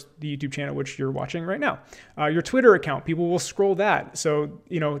of course, the YouTube channel, which you're watching right now. Your Twitter account, people will scroll that. So,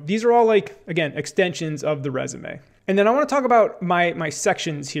 these are all like, again, extensions of the resume. And then I want to talk about my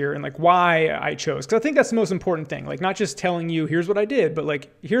sections here and like why I chose, because I think that's the most important thing. Like not just telling you, here's what I did, but like,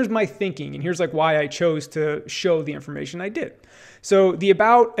 here's my thinking and here's like why I chose to show the information I did. So the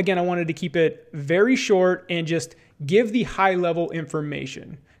about, again, I wanted to keep it very short and just give the high level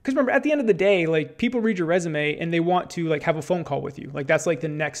information. Because remember, at the end of the day, like people read your resume and they want to like have a phone call with you. Like that's like the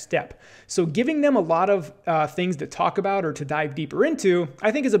next step. So giving them a lot of things to talk about or to dive deeper into,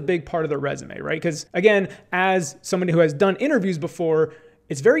 I think is a big part of the resume, right? Because again, as somebody who has done interviews before,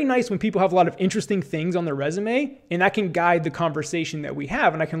 it's very nice when people have a lot of interesting things on their resume, and that can guide the conversation that we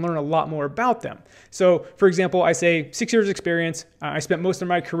have, and I can learn a lot more about them. So for example, I say 6 years experience. I spent most of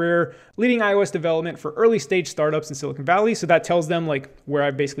my career leading iOS development for early stage startups in Silicon Valley. So that tells them like where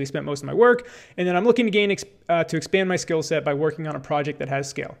I've basically spent most of my work. And then I'm looking to expand my skill set by working on a project that has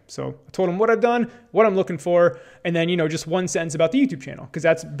scale. So I told them what I've done, what I'm looking for, and then, just one sentence about the YouTube channel, because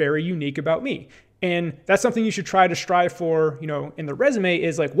that's very unique about me. And that's something you should try to strive for, in the resume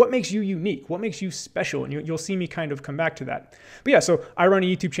is like, what makes you unique? What makes you special? And you'll see me kind of come back to that. But yeah, so I run a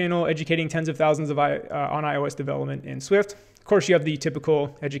YouTube channel educating tens of thousands on iOS development in Swift. Of course, you have the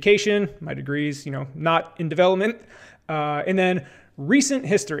typical education, my degrees, not in development. And then recent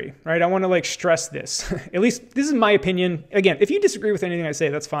history, right? I want to like stress this. At least this is my opinion. Again, if you disagree with anything I say,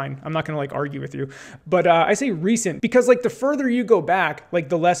 that's fine. I'm not going to like argue with you. But I say recent because like the further you go back, like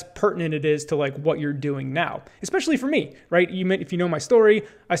the less pertinent it is to like what you're doing now, especially for me, right? If you know my story,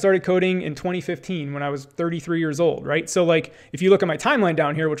 I started coding in 2015 when I was 33 years old, right? So like if you look at my timeline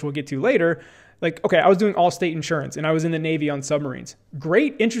down here, which we'll get to later, like, okay, I was doing Allstate insurance and I was in the Navy on submarines.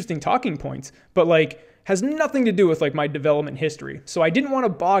 Great, interesting talking points, but like has nothing to do with like my development history. So I didn't want to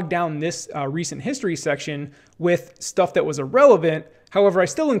bog down this recent history section with stuff that was irrelevant. However, I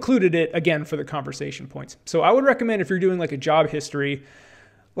still included it again for the conversation points. So I would recommend if you're doing like a job history,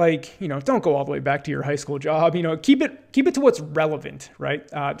 like, don't go all the way back to your high school job, keep it to what's relevant, right?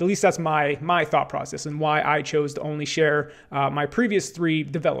 At least that's my thought process and why I chose to only share my previous 3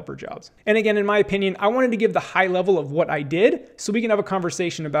 developer jobs. And again, in my opinion, I wanted to give the high level of what I did so we can have a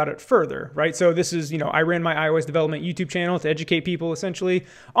conversation about it further, right? So this is, I ran my iOS development YouTube channel to educate people essentially.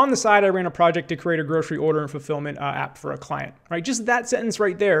 On the side, I ran a project to create a grocery order and fulfillment app for a client, right? Just that sentence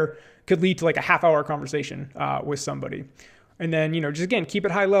right there could lead to like a half-hour conversation with somebody. And then, just again, keep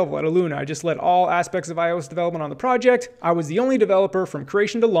it high level at Aluna. I just led all aspects of iOS development on the project. I was the only developer from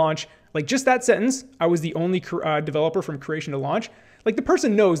creation to launch. Like just that sentence, I was the only developer from creation to launch. Like the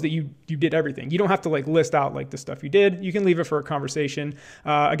person knows that you did everything. You don't have to like list out like the stuff you did. You can leave it for a conversation.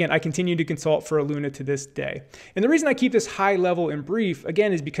 Again, I continue to consult for Aluna to this day. And the reason I keep this high level and brief,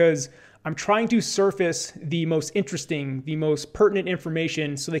 again, is because I'm trying to surface the most interesting, the most pertinent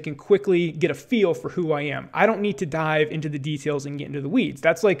information so they can quickly get a feel for who I am. I don't need to dive into the details and get into the weeds.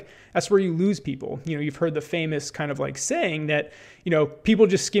 That's where you lose people. You've heard the famous kind of like saying that, people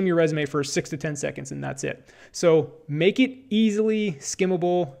just skim your resume for 6 to 10 seconds and that's it. So make it easily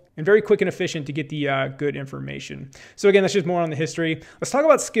skimmable and very quick and efficient to get the good information. So again, that's just more on the history. Let's talk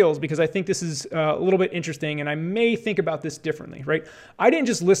about skills because I think this is a little bit interesting and I may think about this differently, right? I didn't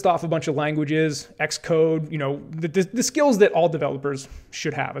just list off a bunch of languages, Xcode, the skills that all developers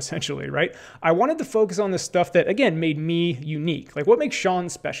should have essentially, right? I wanted to focus on the stuff that, again, made me unique. Like what makes Sean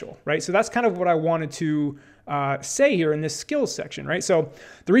special, right? So that's kind of what I wanted to say here in this skills section, right? So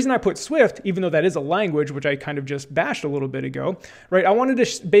the reason I put Swift, even though that is a language, which I kind of just bashed a little bit ago, right? I wanted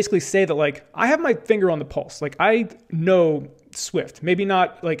to basically say that like, I have my finger on the pulse. Like I know Swift, maybe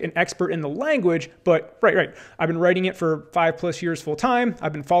not like an expert in the language, but right. I've been writing it for 5+ years full time.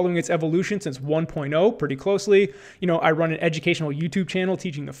 I've been following its evolution since 1.0 pretty closely. I run an educational YouTube channel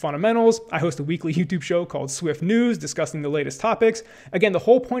teaching the fundamentals. I host a weekly YouTube show called Swift News discussing the latest topics. Again, the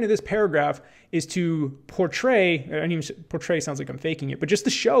whole point of this paragraph is to portray, portray sounds like I'm faking it, but just to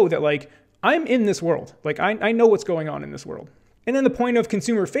show that like I'm in this world. Like I know what's going on in this world. And then the point of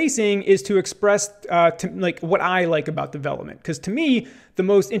consumer facing is to express like what I like about development. Because to me, the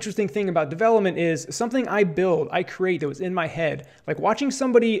most interesting thing about development is something I build, I create that was in my head. Like watching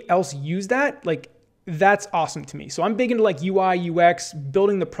somebody else use that, like that's awesome to me. So I'm big into like UI, UX,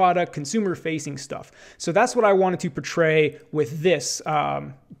 building the product, consumer facing stuff. So that's what I wanted to portray with this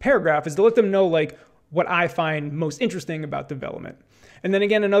paragraph is to let them know like what I find most interesting about development. And then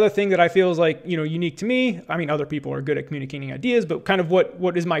again, another thing that I feel is like, unique to me, I mean, other people are good at communicating ideas, but kind of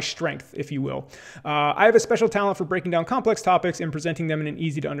what is my strength, if you will. I have a special talent for breaking down complex topics and presenting them in an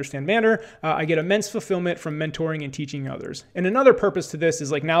easy to understand manner. I get immense fulfillment from mentoring and teaching others. And another purpose to this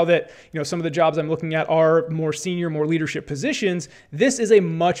is like now that, some of the jobs I'm looking at are more senior, more leadership positions, this is a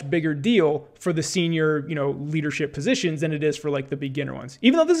much bigger deal for the senior, leadership positions than it is for like the beginner ones.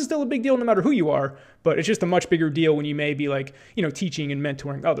 Even though this is still a big deal no matter who you are, but it's just a much bigger deal when you may be like, teaching and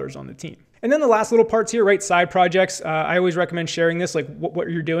mentoring others on the team. And then the last little parts here, right? Side projects. I always recommend sharing this, like what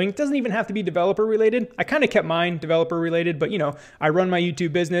you're doing. It doesn't even have to be developer related. I kind of kept mine developer related, but I run my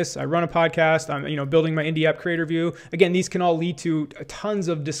YouTube business. I run a podcast. I'm, building my indie app creator view. Again, these can all lead to tons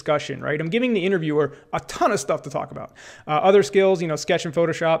of discussion, right? I'm giving the interviewer a ton of stuff to talk about. Other skills, Sketch and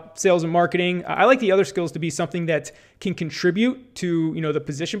Photoshop, sales and marketing. I like the other skills to be something that can contribute to, the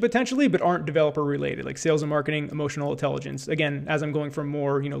position potentially, but aren't developer related, like sales and marketing, emotional intelligence. Again, as I'm going from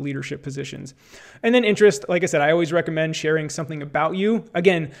more, leadership positions. And then interest, like I said, I always recommend sharing something about you.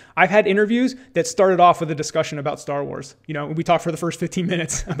 Again, I've had interviews that started off with a discussion about Star Wars. We talked for the first 15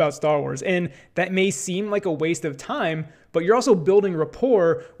 minutes about Star Wars, and that may seem like a waste of time, but you're also building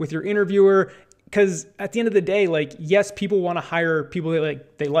rapport with your interviewer. Because at the end of the day, yes, people want to hire people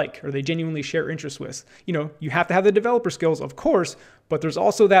they like or they genuinely share interests with. You have to have the developer skills, of course, but there's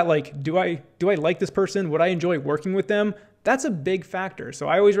also that do I like this person? Would I enjoy working with them? That's a big factor. So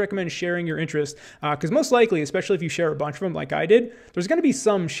I always recommend sharing your interests because most likely, especially if you share a bunch of them like I did, there's going to be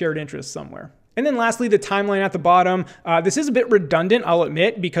some shared interest somewhere. And then lastly, the timeline at the bottom. This is a bit redundant, I'll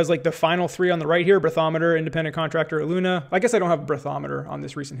admit, because the final three on the right here, Bathometer, Independent Contractor, Luna. I guess I don't have Bathometer on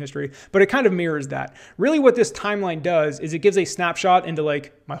this recent history, but it kind of mirrors that. Really what this timeline does is it gives a snapshot into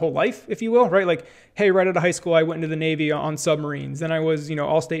my whole life, if you will, right? Hey, right out of high school, I went into the Navy on submarines. Then I was,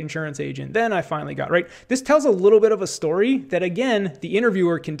 Allstate insurance agent. Then I finally got, right? This tells a little bit of a story that, again, the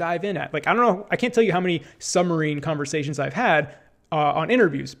interviewer can dive in at. I don't know, I can't tell you how many submarine conversations I've had on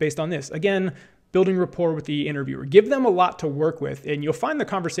interviews based on this. Again, building rapport with the interviewer. Give them a lot to work with, and you'll find the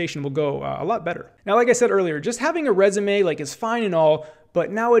conversation will go a lot better. Now, like I said earlier, just having a resume is fine and all, but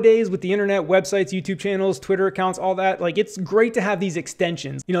nowadays with the internet, websites, YouTube channels, Twitter accounts, all that, it's great to have these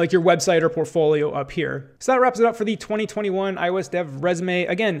extensions, like your website or portfolio up here. So that wraps it up for the 2021 iOS Dev resume.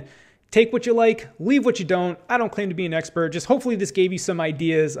 Again, take what you like, leave what you don't. I don't claim to be an expert. Just hopefully this gave you some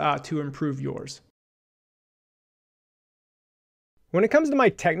ideas to improve yours. When it comes to my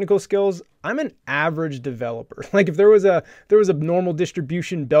technical skills, I'm an average developer. If there was a normal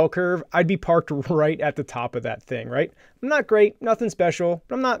distribution bell curve, I'd be parked right at the top of that thing, right? I'm not great, nothing special,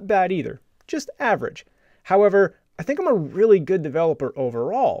 but I'm not bad either. Just average. However, I think I'm a really good developer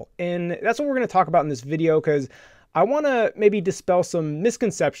overall. And that's what we're going to talk about in this video because I want to maybe dispel some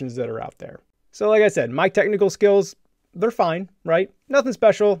misconceptions that are out there. So like I said, my technical skills, they're fine, right? Nothing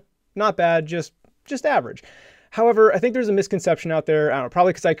special, not bad, just average. However, I think there's a misconception out there, I don't know,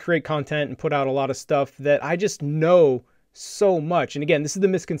 probably because I create content and put out a lot of stuff that I just know so much. And again, this is the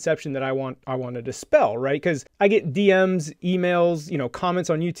misconception that I want to dispel, right? Because I get DMs, emails, comments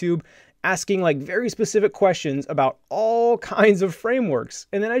on YouTube asking very specific questions about all kinds of frameworks.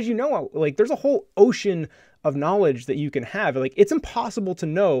 And then as you know, there's a whole ocean of knowledge that you can have. It's impossible to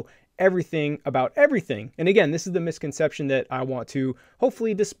know everything about everything. And again, this is the misconception that I want to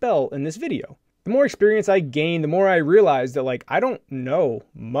hopefully dispel in this video. The more experience I gain, the more I realize that I don't know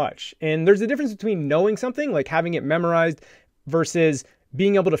much. And there's a difference between knowing something, having it memorized, versus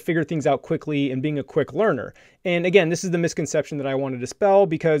being able to figure things out quickly and being a quick learner. And again, this is the misconception that I want to dispel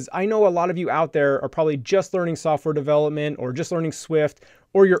because I know a lot of you out there are probably just learning software development or just learning Swift,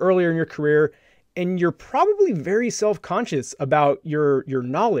 or you're earlier in your career, and you're probably very self-conscious about your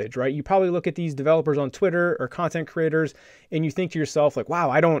knowledge, right? You probably look at these developers on Twitter or content creators and you think to yourself wow,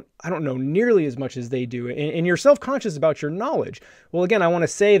 I don't know nearly as much as they do. And you're self-conscious about your knowledge. Well, again, I want to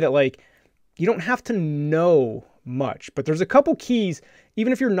say that you don't have to know much, but there's a couple keys.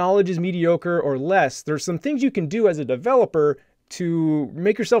 Even if your knowledge is mediocre or less, there's some things you can do as a developer to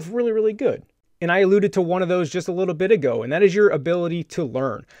make yourself really, really good. And I alluded to one of those just a little bit ago, and that is your ability to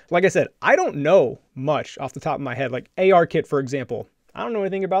learn. Like I said, I don't know much off the top of my head, ARKit, for example. I don't know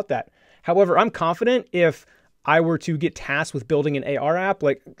anything about that. However, I'm confident if I were to get tasked with building an AR app,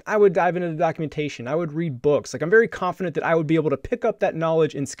 I would dive into the documentation, I would read books. I'm very confident that I would be able to pick up that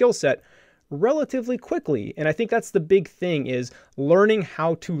knowledge and skill set relatively quickly. And I think that's the big thing, is learning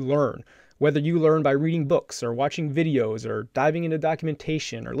how to learn. Whether you learn by reading books or watching videos or diving into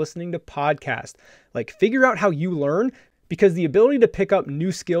documentation or listening to podcasts, figure out how you learn, because the ability to pick up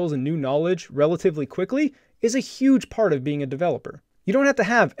new skills and new knowledge relatively quickly is a huge part of being a developer. You don't have to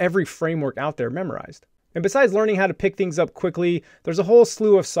have every framework out there memorized. And besides learning how to pick things up quickly, there's a whole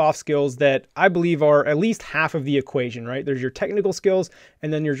slew of soft skills that I believe are at least half of the equation, right? There's your technical skills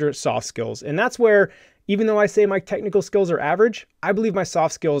and then there's your soft skills. And that's where, even though I say my technical skills are average, I believe my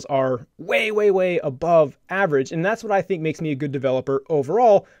soft skills are way, way, way above average. And that's what I think makes me a good developer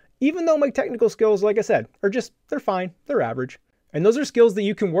overall, even though my technical skills, like I said, they're fine, they're average. And those are skills that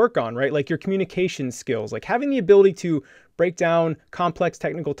you can work on, right? Your communication skills, having the ability to break down complex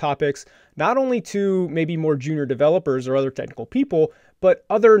technical topics, not only to maybe more junior developers or other technical people, but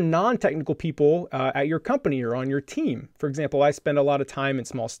other non-technical people at your company or on your team. For example, I spend a lot of time in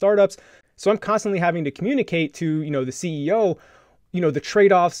small startups, so I'm constantly having to communicate to, the CEO, the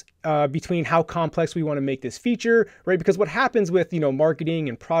trade-offs between how complex we want to make this feature, right? Because what happens with, marketing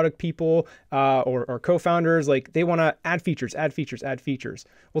and product people or co-founders, like they want to add features. Well,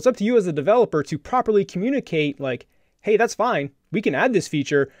 it's up to you as a developer to properly communicate like, hey, that's fine. We can add this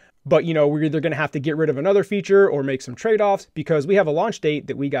feature, but we're either going to have to get rid of another feature or make some trade-offs because we have a launch date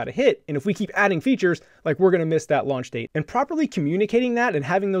that we got to hit. And if we keep adding features, like we're going to miss that launch date. And properly communicating that and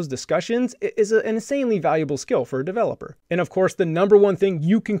having those discussions is an insanely valuable skill for a developer. And of course, the number one thing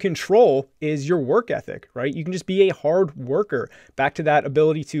you can control is your work ethic, right? You can just be a hard worker. Back to that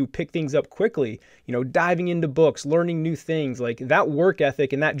ability to pick things up quickly, diving into books, learning new things, like that work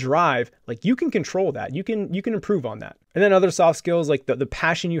ethic and that drive, like you can control that. You can improve on that. And then other soft skills like the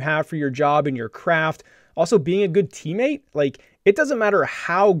passion you have for your job and your craft. Also being a good teammate. Like it doesn't matter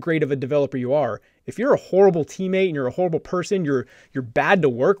how great of a developer you are. If you're a horrible teammate and you're a horrible person, you're bad to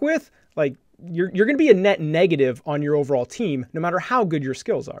work with, like you're going to be a net negative on your overall team, no matter how good your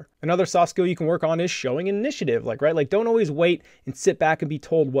skills are. Another soft skill you can work on is showing initiative, right? Like don't always wait and sit back and be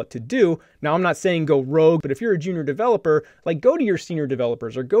told what to do. Now, I'm not saying go rogue, but if you're a junior developer, like go to your senior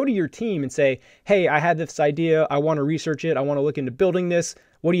developers or go to your team and say, hey, I had this idea. I want to research it. I want to look into building this.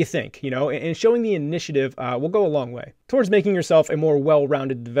 What do you think? And showing the initiative will go a long way towards making yourself a more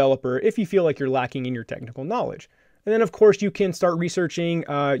well-rounded developer if you feel like you're lacking in your technical knowledge. And then, of course, you can start researching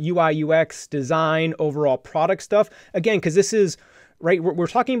UI, UX, design, overall product stuff. Again, because this is, right, we're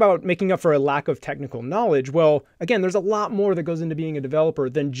talking about making up for a lack of technical knowledge. Well, again, there's a lot more that goes into being a developer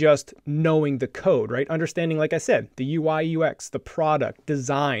than just knowing the code, right? Understanding, like I said, the UI, UX, the product,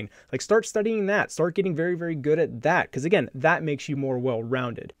 design. Like start studying that. Start getting very, very good at that. Because again, that makes you more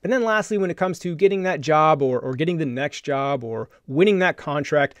well-rounded. And then lastly, when it comes to getting that job or getting the next job or winning that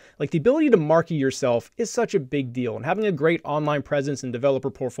contract, like the ability to market yourself is such a big deal. And having a great online presence and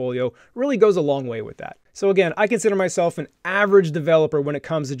developer portfolio really goes a long way with that. So again, I consider myself an average developer when it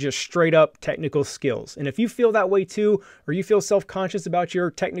comes to just straight up technical skills. And if you feel that way too, or you feel self-conscious about your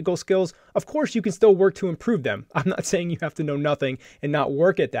technical skills, of course you can still work to improve them. I'm not saying you have to know nothing and not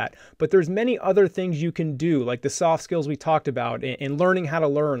work at that, but there's many other things you can do, like the soft skills we talked about and learning how to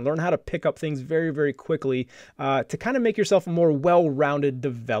learn how to pick up things very, very quickly to kind of make yourself a more well-rounded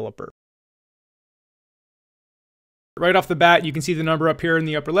developer. Right off the bat, you can see the number up here in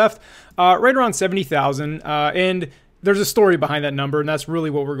the upper left, right around 70,000. And there's a story behind that number, and that's really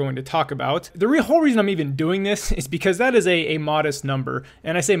what we're going to talk about. The whole reason I'm even doing this is because that is a modest number.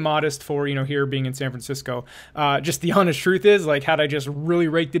 And I say modest for, here being in San Francisco. Just the honest truth is, like, had I just really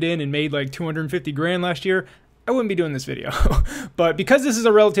raked it in and made like 250 grand last year, I wouldn't be doing this video. But because this is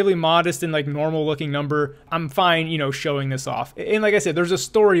a relatively modest and like normal looking number, I'm fine, showing this off. And like I said, there's a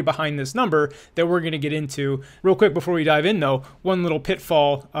story behind this number that we're going to get into. Real quick before we dive in though, one little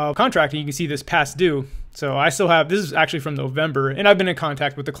pitfall of contracting, you can see this past due. So I still have, this is actually from November, and I've been in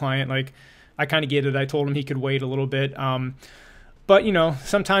contact with the client. Like I kind of get it. I told him he could wait a little bit. But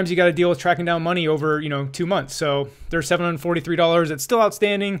sometimes you got to deal with tracking down money over, 2 months. So there's $743 that's still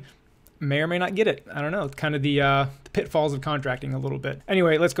outstanding. May or may not get it. I don't know. It's kind of the pitfalls of contracting a little bit.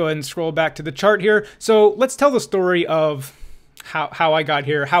 Anyway, let's go ahead and scroll back to the chart here. So let's tell the story of how I got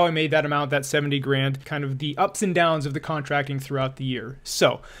here, how I made that amount, that 70 grand, kind of the ups and downs of the contracting throughout the year.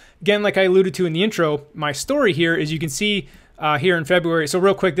 So again, like I alluded to in the intro, my story here is you can see here in February. So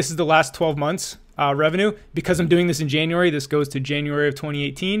real quick, this is the last 12 months. Revenue. Because I'm doing this in January, this goes to January of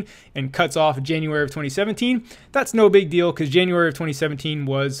 2018 and cuts off January of 2017. That's no big deal because January of 2017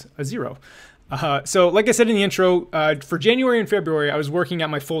 was a zero. So like I said in the intro, for January and February, I was working at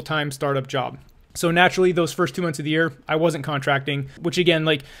my full-time startup job. So naturally, those first 2 months of the year, I wasn't contracting, which again,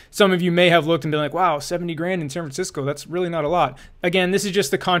 like some of you may have looked and been like, wow, 70 grand in San Francisco, that's really not a lot. Again, this is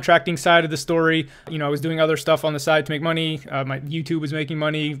just the contracting side of the story. I was doing other stuff on the side to make money. My YouTube was making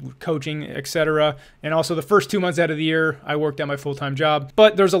money, coaching, etc. And also the first 2 months out of the year, I worked at my full-time job.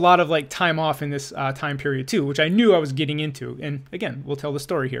 But there's a lot of like time off in this time period too, which I knew I was getting into. And again, we'll tell the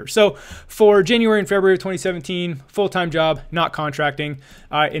story here. So for January and February of 2017, full-time job, not contracting.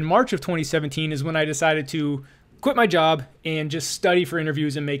 In March of 2017 is when I decided to quit my job and just study for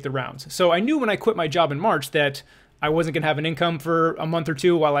interviews and make the rounds. So I knew when I quit my job in March that I wasn't going to have an income for a month or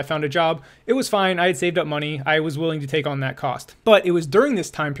two while I found a job. It was fine. I had saved up money. I was willing to take on that cost. But it was during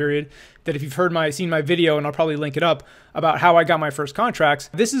this time period that if you've seen my video, and I'll probably link it up, about how I got my first contracts.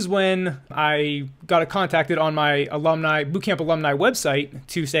 This is when I got contacted on my bootcamp alumni website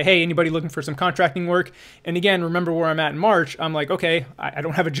to say, hey, anybody looking for some contracting work? And again, remember where I'm at in March. I'm like, okay, I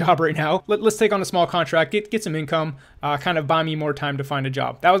don't have a job right now. Let's take on a small contract, get some income, kind of buy me more time to find a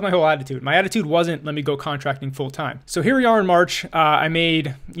job. That was my whole attitude. My attitude wasn't, let me go contracting full time. So here we are in March. I made,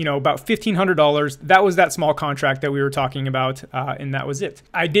 about $1,500. That was that small contract that we were talking about, and that was it.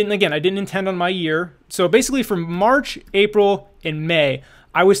 I didn't intend on my year. So basically from March, April, and May,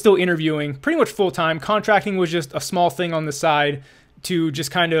 I was still interviewing pretty much full time. Contracting was just a small thing on the side to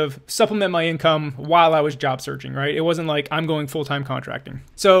just kind of supplement my income while I was job searching, right? It wasn't like I'm going full-time contracting.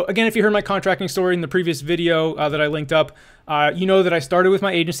 So again, if you heard my contracting story in the previous video that I linked up, you know that I started with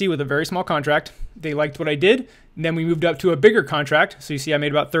my agency with a very small contract. They liked what I did. And then we moved up to a bigger contract. So you see I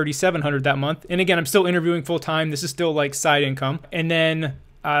made about $3,700 that month. And again, I'm still interviewing full-time. This is still like side income. And then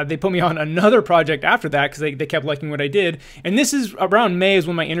they put me on another project after that because they kept liking what I did. And this is around May is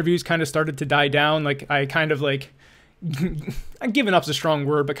when my interviews kind of started to die down. Like I kind of like, giving up's a strong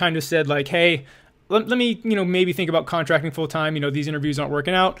word, but kind of said like, hey, let me, maybe think about contracting full time. These interviews aren't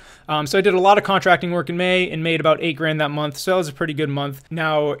working out. So I did a lot of contracting work in May and made about $8,000 that month. So that was a pretty good month.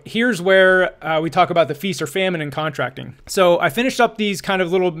 Now, here's where we talk about the feast or famine in contracting. So I finished up these kind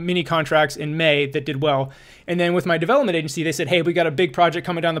of little mini contracts in May that did well. And then with my development agency, they said, hey, we got a big project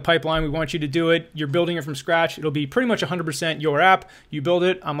coming down the pipeline. We want you to do it. You're building it from scratch. It'll be pretty much 100% your app. You build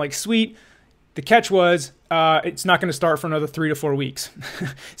it. I'm like, sweet. The catch was it's not going to start for another 3 to 4 weeks.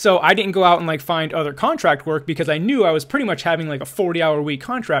 So I didn't go out and like find other contract work because I knew I was pretty much having like a 40-hour week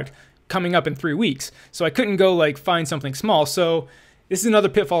contract coming up in 3 weeks. So I couldn't go like find something small. So this is another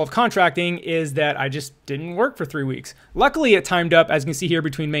pitfall of contracting, is that I just didn't work for 3 weeks. Luckily, it timed up, as you can see here,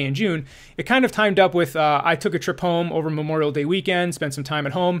 between May and June. It kind of timed up with, I took a trip home over Memorial Day weekend, spent some time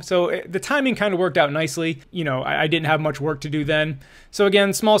at home. So the timing kind of worked out nicely. I didn't have much work to do then. So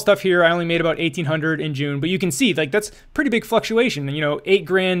again, small stuff here. I only made about $1,800 in June, but you can see like that's pretty big fluctuation.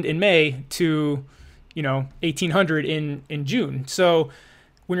 $8,000 in May to, $1,800 in June. So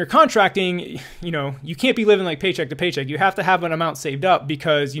when you're contracting, you can't be living like paycheck to paycheck. You have to have an amount saved up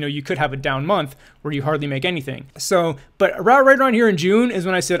because, you could have a down month where you hardly make anything. So, but right around here in June is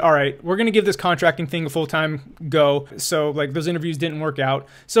when I said, all right, we're going to give this contracting thing a full-time go. So like those interviews didn't work out.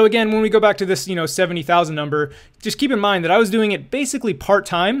 So again, when we go back to this, 70,000 number, just keep in mind that I was doing it basically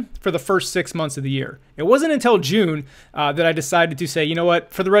part-time for the first 6 months of the year. It wasn't until June that I decided to say, you know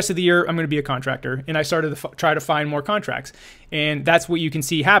what, for the rest of the year, I'm going to be a contractor. And I started to try to find more contracts. And that's what you can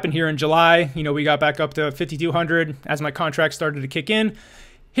see happen here in July. We got back up to 5,200 as my contract started to kick in.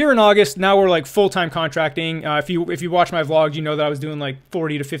 Here in August, now we're like full-time contracting. If you watch my vlogs, you know that I was doing like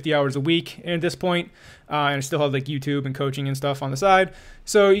 40 to 50 hours a week at this point. And I still had like YouTube and coaching and stuff on the side.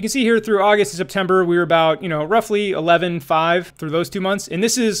 So you can see here through August to September, we were about, roughly 11.5 through those 2 months. And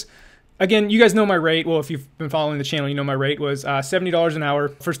this is, again, you guys know my rate. Well, if you've been following the channel, you know my rate was $70 an hour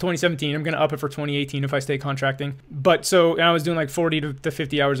for 2017. I'm going to up it for 2018 if I stay contracting. But so I was doing like 40 to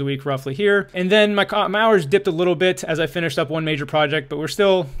 50 hours a week roughly here. And then my hours dipped a little bit as I finished up one major project, but we're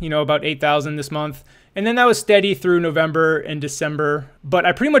still, about 8,000 this month. And then that was steady through November and December. But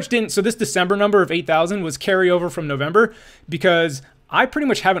I pretty much didn't. So this December number of 8,000 was carryover from November because I pretty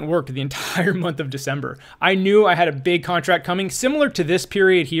much haven't worked the entire month of December. I knew I had a big contract coming similar to this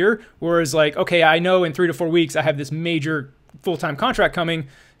period here, whereas like, okay, I know in 3 to 4 weeks I have this major full-time contract coming.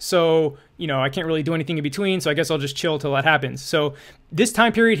 So, I can't really do anything in between. So I guess I'll just chill till that happens. So this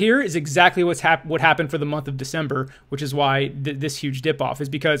time period here is exactly what happened for the month of December, which is why this huge dip off is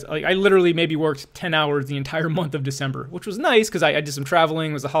because like, I literally maybe worked 10 hours the entire month of December, which was nice because I did some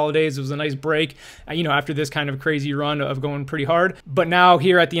traveling. It was the holidays. It was a nice break, after this kind of crazy run of going pretty hard. But now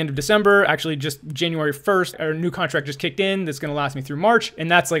here at the end of December, actually just January 1st, our new contract just kicked in. That's going to last me through March.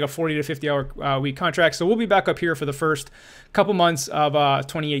 And that's like a 40 to 50 hour week contract. So we'll be back up here for the first couple months of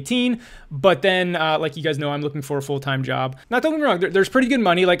 2018. But then, like you guys know, I'm looking for a full-time job. Not don't get me wrong, there's pretty good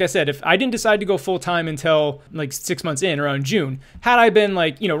money. Like I said, if I didn't decide to go full-time until like 6 months in, around June, had I been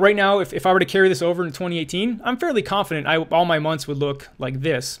like, right now, if I were to carry this over in 2018, I'm fairly confident all my months would look like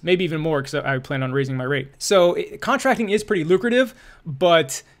this, maybe even more because I plan on raising my rate. So contracting is pretty lucrative,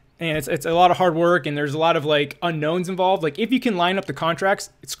 but and it's a lot of hard work and there's a lot of like unknowns involved. Like if you can line up the contracts,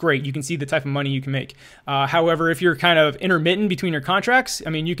 it's great. You can see the type of money you can make. However, if you're kind of intermittent between your contracts,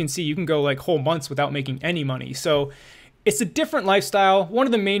 I mean, you can see you can go like whole months without making any money. So It's a different lifestyle. One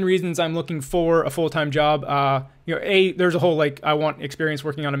of the main reasons I'm looking for a full-time job, there's a whole I want experience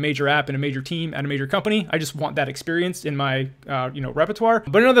working on a major app in a major team at a major company. I just want that experience in my repertoire.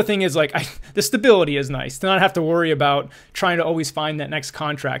 But another thing is the stability is nice to not have to worry about trying to always find that next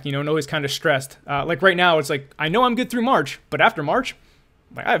contract, and always kind of stressed. Right now, it's I know I'm good through March, but after March,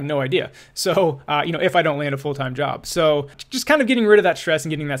 I have no idea. So, if I don't land a full-time job. So just kind of getting rid of that stress and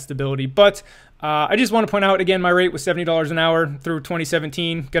getting that stability. But I just want to point out, again, my rate was $70 an hour through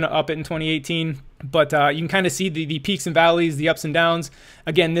 2017, going to up it in 2018. But you can kind of see the peaks and valleys, the ups and downs.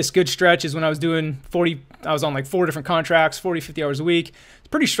 Again, this good stretch is when I was doing I was on 4 different contracts, 40, 50 hours a week. It's a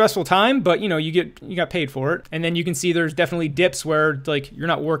pretty stressful time, but you got paid for it. And then you can see there's definitely dips where you're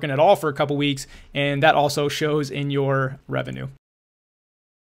not working at all for a couple weeks, and that also shows in your revenue.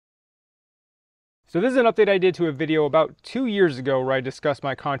 So this is an update I did to a video about 2 years ago where I discussed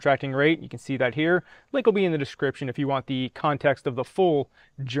my contracting rate. You can see that here. Link will be in the description if you want the context of the full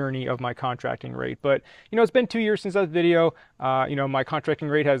journey of my contracting rate. But, it's been 2 years since that video. My contracting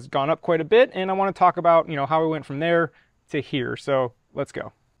rate has gone up quite a bit, and I want to talk about, how I went from there to here. So let's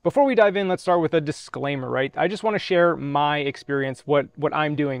go. Before we dive in, let's start with a disclaimer, right? I just want to share my experience, what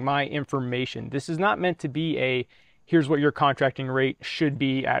I'm doing, my information. This is not meant to be here's what your contracting rate should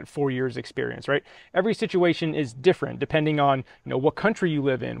be at 4 years experience, right? Every situation is different depending on, what country you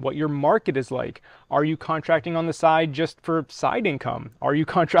live in, what your market is like. Are you contracting on the side just for side income? Are you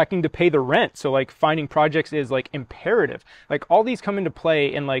contracting to pay the rent? So finding projects is imperative. All these come into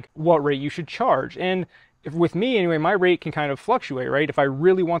play in what rate you should charge. And with me anyway, my rate can kind of fluctuate, right? If I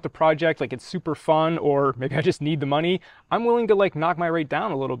really want the project, it's super fun, or maybe I just need the money, I'm willing to knock my rate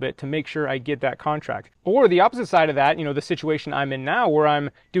down a little bit to make sure I get that contract. Or the opposite side of that, the situation I'm in now where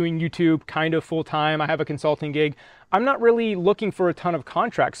I'm doing YouTube kind of full time, I have a consulting gig, I'm not really looking for a ton of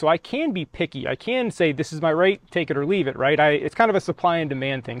contracts, so I can be picky. I can say, this is my rate, take it or leave it, right? It's kind of a supply and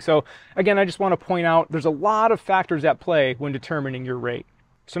demand thing. So again, I just want to point out there's a lot of factors at play when determining your rate.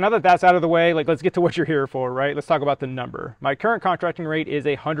 So now that that's out of the way, let's get to what you're here for, right? Let's talk about the number. My current contracting rate is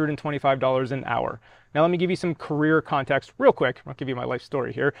 $125 an hour. Now let me give you some career context real quick. I'll give you my life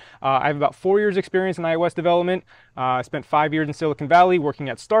story here. I have about 4 years experience in iOS development. I spent 5 years in Silicon Valley working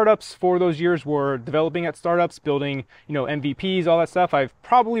at startups. 4 of those years were developing at startups, building, MVPs, all that stuff. I've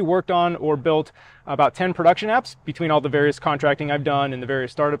probably worked on or built about 10 production apps between all the various contracting I've done and the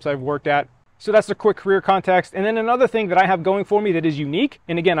various startups I've worked at. So that's the quick career context. And then another thing that I have going for me that is unique,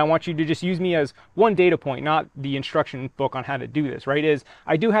 and again, I want you to just use me as one data point, not the instruction book on how to do this, right? Is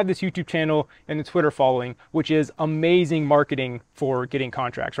I do have this YouTube channel and the Twitter following, which is amazing marketing for getting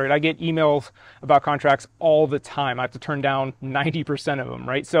contracts, right? I get emails about contracts all the time. I have to turn down 90% of them,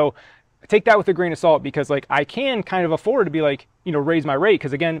 right? So take that with a grain of salt, because I can kind of afford to be raise my rate,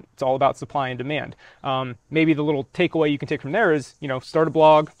 because again, it's all about supply and demand. Maybe the little takeaway you can take from there is, start a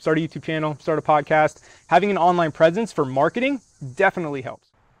blog, start a YouTube channel, start a podcast. Having an online presence for marketing definitely helps.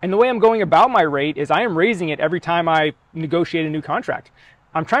 And the way I'm going about my rate is I am raising it every time I negotiate a new contract.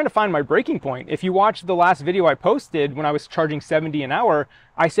 I'm trying to find my breaking point. If you watch the last video I posted when I was charging $70 an hour,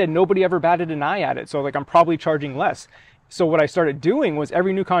 I said nobody ever batted an eye at it. So I'm probably charging less. So what I started doing was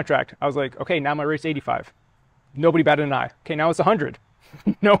every new contract, I was like, okay, now my rate's 85. Nobody batted an eye. Okay, now it's 100.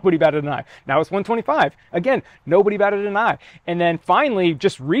 Nobody batted an eye. Now it's 125. Again, nobody batted an eye. And then finally,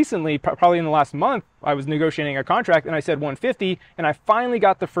 just recently, probably in the last month, I was negotiating a contract and I said 150, and I finally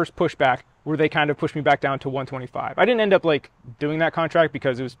got the first pushback where they kind of pushed me back down to 125. I didn't end up doing that contract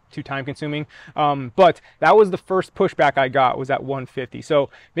because it was too time consuming. But that was the first pushback I got, was at 150. So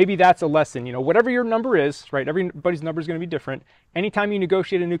maybe that's a lesson, whatever your number is, right? Everybody's number is going to be different. Anytime you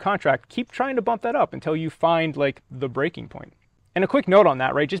negotiate a new contract, keep trying to bump that up until you find the breaking point. And a quick note on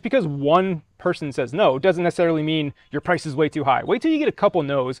that, right? Just because one person says no doesn't necessarily mean your price is way too high. Wait till you get a couple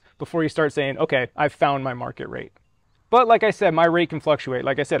no's before you start saying, okay, I've found my market rate. But like I said, my rate can fluctuate.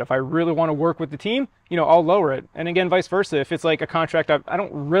 Like I said, if I really want to work with the team, I'll lower it. And again, vice versa. If it's a contract I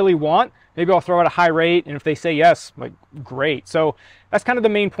don't really want, maybe I'll throw out a high rate. And if they say yes, great. So that's kind of the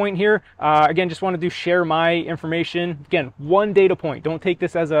main point here. Again, just wanted to share my information. Again, one data point. Don't take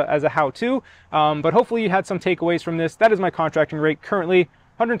this as a how-to, but hopefully you had some takeaways from this. That is my contracting rate currently,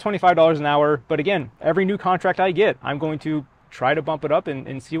 $125 an hour. But again, every new contract I get, I'm going to try to bump it up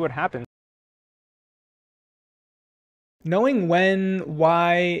and see what happens. Knowing when,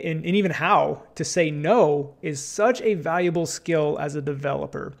 why, and even how to say no is such a valuable skill as a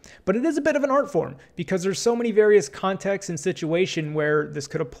developer. But it is a bit of an art form because there's so many various contexts and situations where this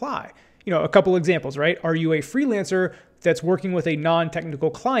could apply. A couple examples, right? Are you a freelancer that's working with a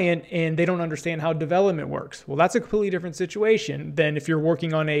non-technical client and they don't understand how development works. Well, that's a completely different situation than if you're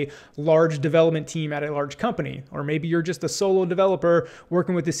working on a large development team at a large company, or maybe you're just a solo developer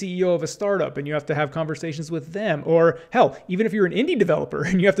working with the CEO of a startup and you have to have conversations with them. Or hell, even if you're an indie developer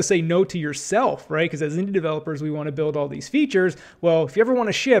and you have to say no to yourself, right? Because as indie developers, we want to build all these features. Well, if you ever want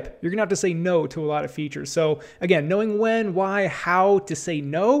to ship, you're gonna have to say no to a lot of features. So again, knowing when, why, how to say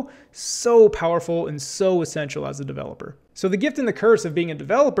no, so powerful and so essential as a developer. So the gift and the curse of being a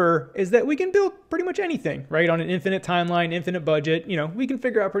developer is that we can build pretty much anything, right? On an infinite timeline, infinite budget, we can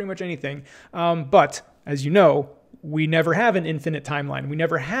figure out pretty much anything. But as you know, we never have an infinite timeline. We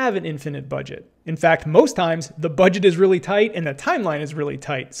never have an infinite budget. In fact, most times the budget is really tight and the timeline is really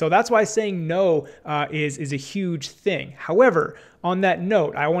tight. So that's why saying no is a huge thing. However, on that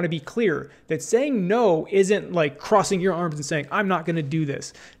note, I want to be clear that saying no isn't like crossing your arms and saying, I'm not going to do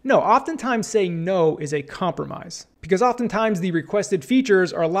this. No, oftentimes saying no is a compromise, because oftentimes the requested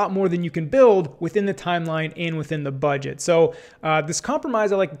features are a lot more than you can build within the timeline and within the budget. So this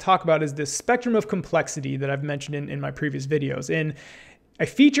compromise I like to talk about is this spectrum of complexity that I've mentioned in my previous videos. And a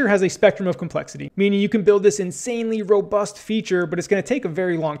feature has a spectrum of complexity, meaning you can build this insanely robust feature, but it's going to take a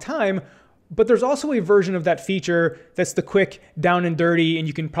very long time. But there's also a version of that feature that's the quick, down and dirty, and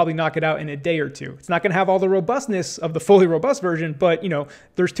you can probably knock it out in a day or two. It's not going to have all the robustness of the fully robust version, but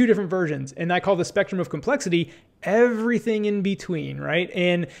there's two different versions. And I call the spectrum of complexity everything in between, right?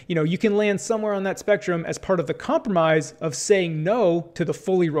 And you can land somewhere on that spectrum as part of the compromise of saying no to the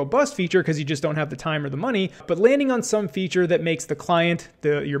fully robust feature because you just don't have the time or the money, but landing on some feature that makes the client,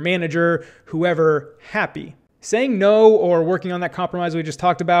 your manager, whoever happy. Saying no or working on that compromise we just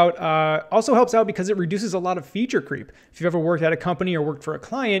talked about also helps out because it reduces a lot of feature creep. If you've ever worked at a company or worked for a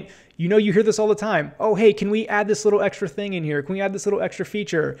client, you hear this all the time. Oh, hey, can we add this little extra thing in here? Can we add this little extra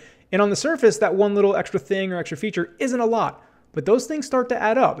feature? And on the surface, that one little extra thing or extra feature isn't a lot. But those things start to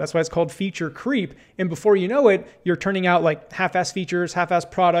add up. That's why it's called feature creep. And before you know it, you're turning out like half-ass features, half-ass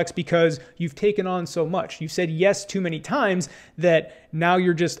products because you've taken on so much. You've said yes too many times that now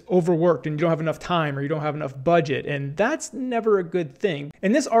you're just overworked and you don't have enough time or you don't have enough budget. And that's never a good thing.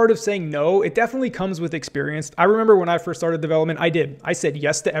 And this art of saying no, it definitely comes with experience. I remember when I first started development, I said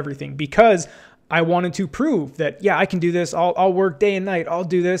yes to everything because I wanted to prove that, yeah, I can do this. I'll work day and night. I'll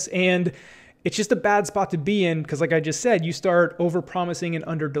do this. And it's just a bad spot to be in because, like I just said, you start over-promising and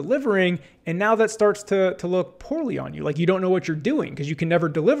under-delivering, and now that starts to look poorly on you. Like you don't know what you're doing because you can never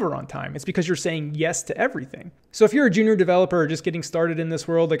deliver on time. It's because you're saying yes to everything. So if you're a junior developer or just getting started in this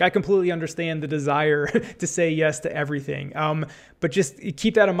world, like I completely understand the desire to say yes to everything. But just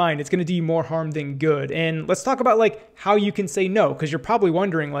keep that in mind. It's going to do you more harm than good. And let's talk about like how you can say no, because you're probably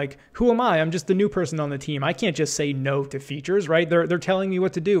wondering like, who am I? I'm just the new person on the team. I can't just say no to features, right? They're telling me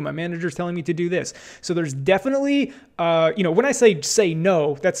what to do. My manager's telling me to do this. So there's definitely, when I say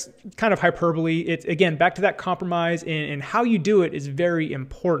no, that's kind of hyperbole. It's again, back to that compromise, and how you do it is very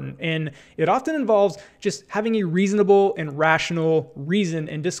important. And it often involves just having a reasonable and rational reason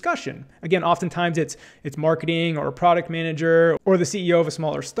and discussion. Again, oftentimes it's marketing or a product manager or the CEO of a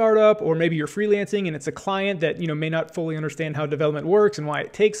smaller startup, or maybe you're freelancing and it's a client that may not fully understand how development works and why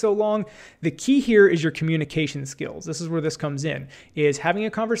it takes so long. The key here is your communication skills. This is where this comes in, is having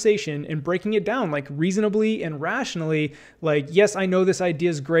a conversation and breaking it down like reasonably and rationally. Like, yes, I know this idea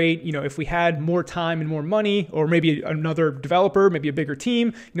is great. If we had more time and more money, or maybe another developer, maybe a bigger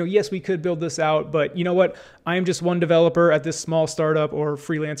team, yes, we could build this out, but you know what? I am just one developer at this small startup or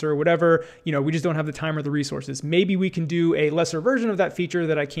freelancer or whatever. We just don't have the time or the resources. Maybe we can do a lesser version of that feature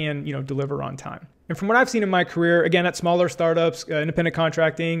that I can, deliver on time. And from what I've seen in my career, again, at smaller startups, independent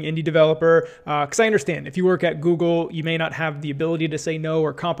contracting, indie developer, because I understand if you work at Google, you may not have the ability to say no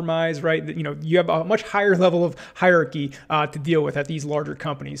or compromise, right? You have a much higher level of hierarchy to deal with at these larger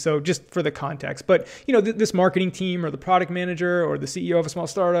companies. So just for the context, but this marketing team or the product manager or the CEO of a small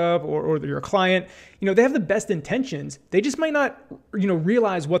startup or your client, they have the best intentions. They just might not,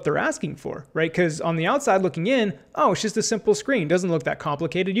 realize what they're asking for, right? Because on the outside looking in, oh, it's just a simple screen. Doesn't look that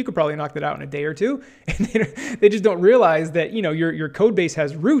complicated. You could probably knock that out in a day or two. And they just don't realize that, your code base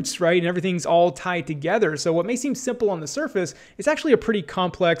has roots, right? And everything's all tied together. So what may seem simple on the surface is actually a pretty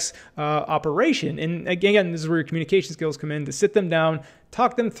complex operation. And again, this is where your communication skills come in, to sit them down,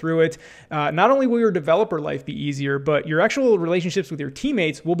 talk them through it. Not only will your developer life be easier, but your actual relationships with your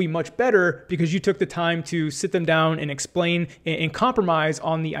teammates will be much better because you took the time to sit them down and explain and compromise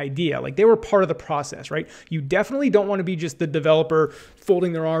on the idea. Like they were part of the process, right? You definitely don't want to be just the developer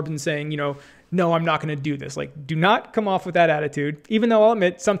folding their arms and saying, no, I'm not going to do this. Like, do not come off with that attitude. Even though I'll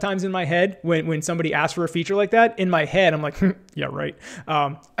admit, sometimes in my head, when somebody asks for a feature like that, in my head, I'm like, yeah, right.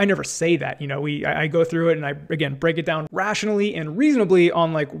 I never say that. I go through it and I, again, break it down rationally and reasonably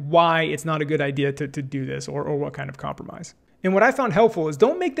on like why it's not a good idea to do this or what kind of compromise. And what I found helpful is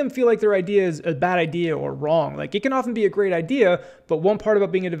don't make them feel like their idea is a bad idea or wrong. Like, it can often be a great idea, but one part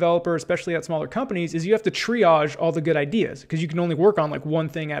about being a developer, especially at smaller companies, is you have to triage all the good ideas because you can only work on like one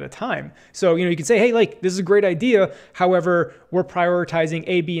thing at a time. So, you can say, hey, like, this is a great idea. However, we're prioritizing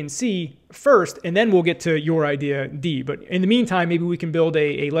A, B, and C first, and then we'll get to your idea D. But in the meantime, maybe we can build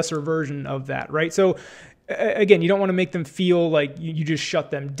a lesser version of that, right? So again, you don't want to make them feel like you just shut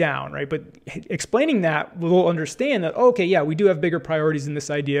them down, right? But explaining that, they'll understand that, okay, yeah, we do have bigger priorities in this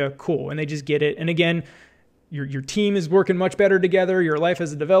idea, cool, and they just get it. And again, your team is working much better together, your life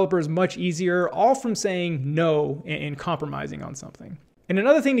as a developer is much easier, all from saying no and compromising on something. And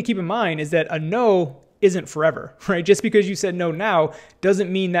another thing to keep in mind is that a no isn't forever, right? Just because you said no now doesn't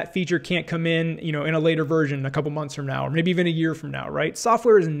mean that feature can't come in, in a later version a couple months from now, or maybe even a year from now, right?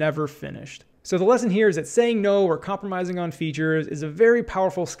 Software is never finished. So the lesson here is that saying no or compromising on features is a very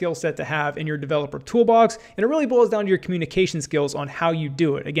powerful skill set to have in your developer toolbox, and it really boils down to your communication skills on how you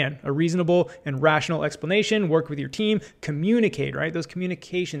do it. Again, a reasonable and rational explanation, work with your team, communicate, right? Those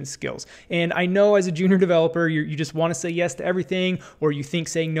communication skills. And I know as a junior developer, you just want to say yes to everything, or you think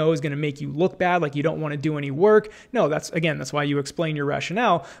saying no is going to make you look bad, like you don't want to do any work. No, that's why you explain your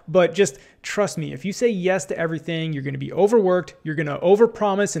rationale, but just trust me, if you say yes to everything, you're going to be overworked, you're going to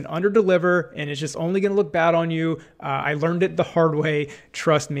overpromise and underdeliver, and it's just only going to look bad on you. I learned it the hard way.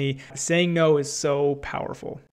 Trust me, saying no is so powerful.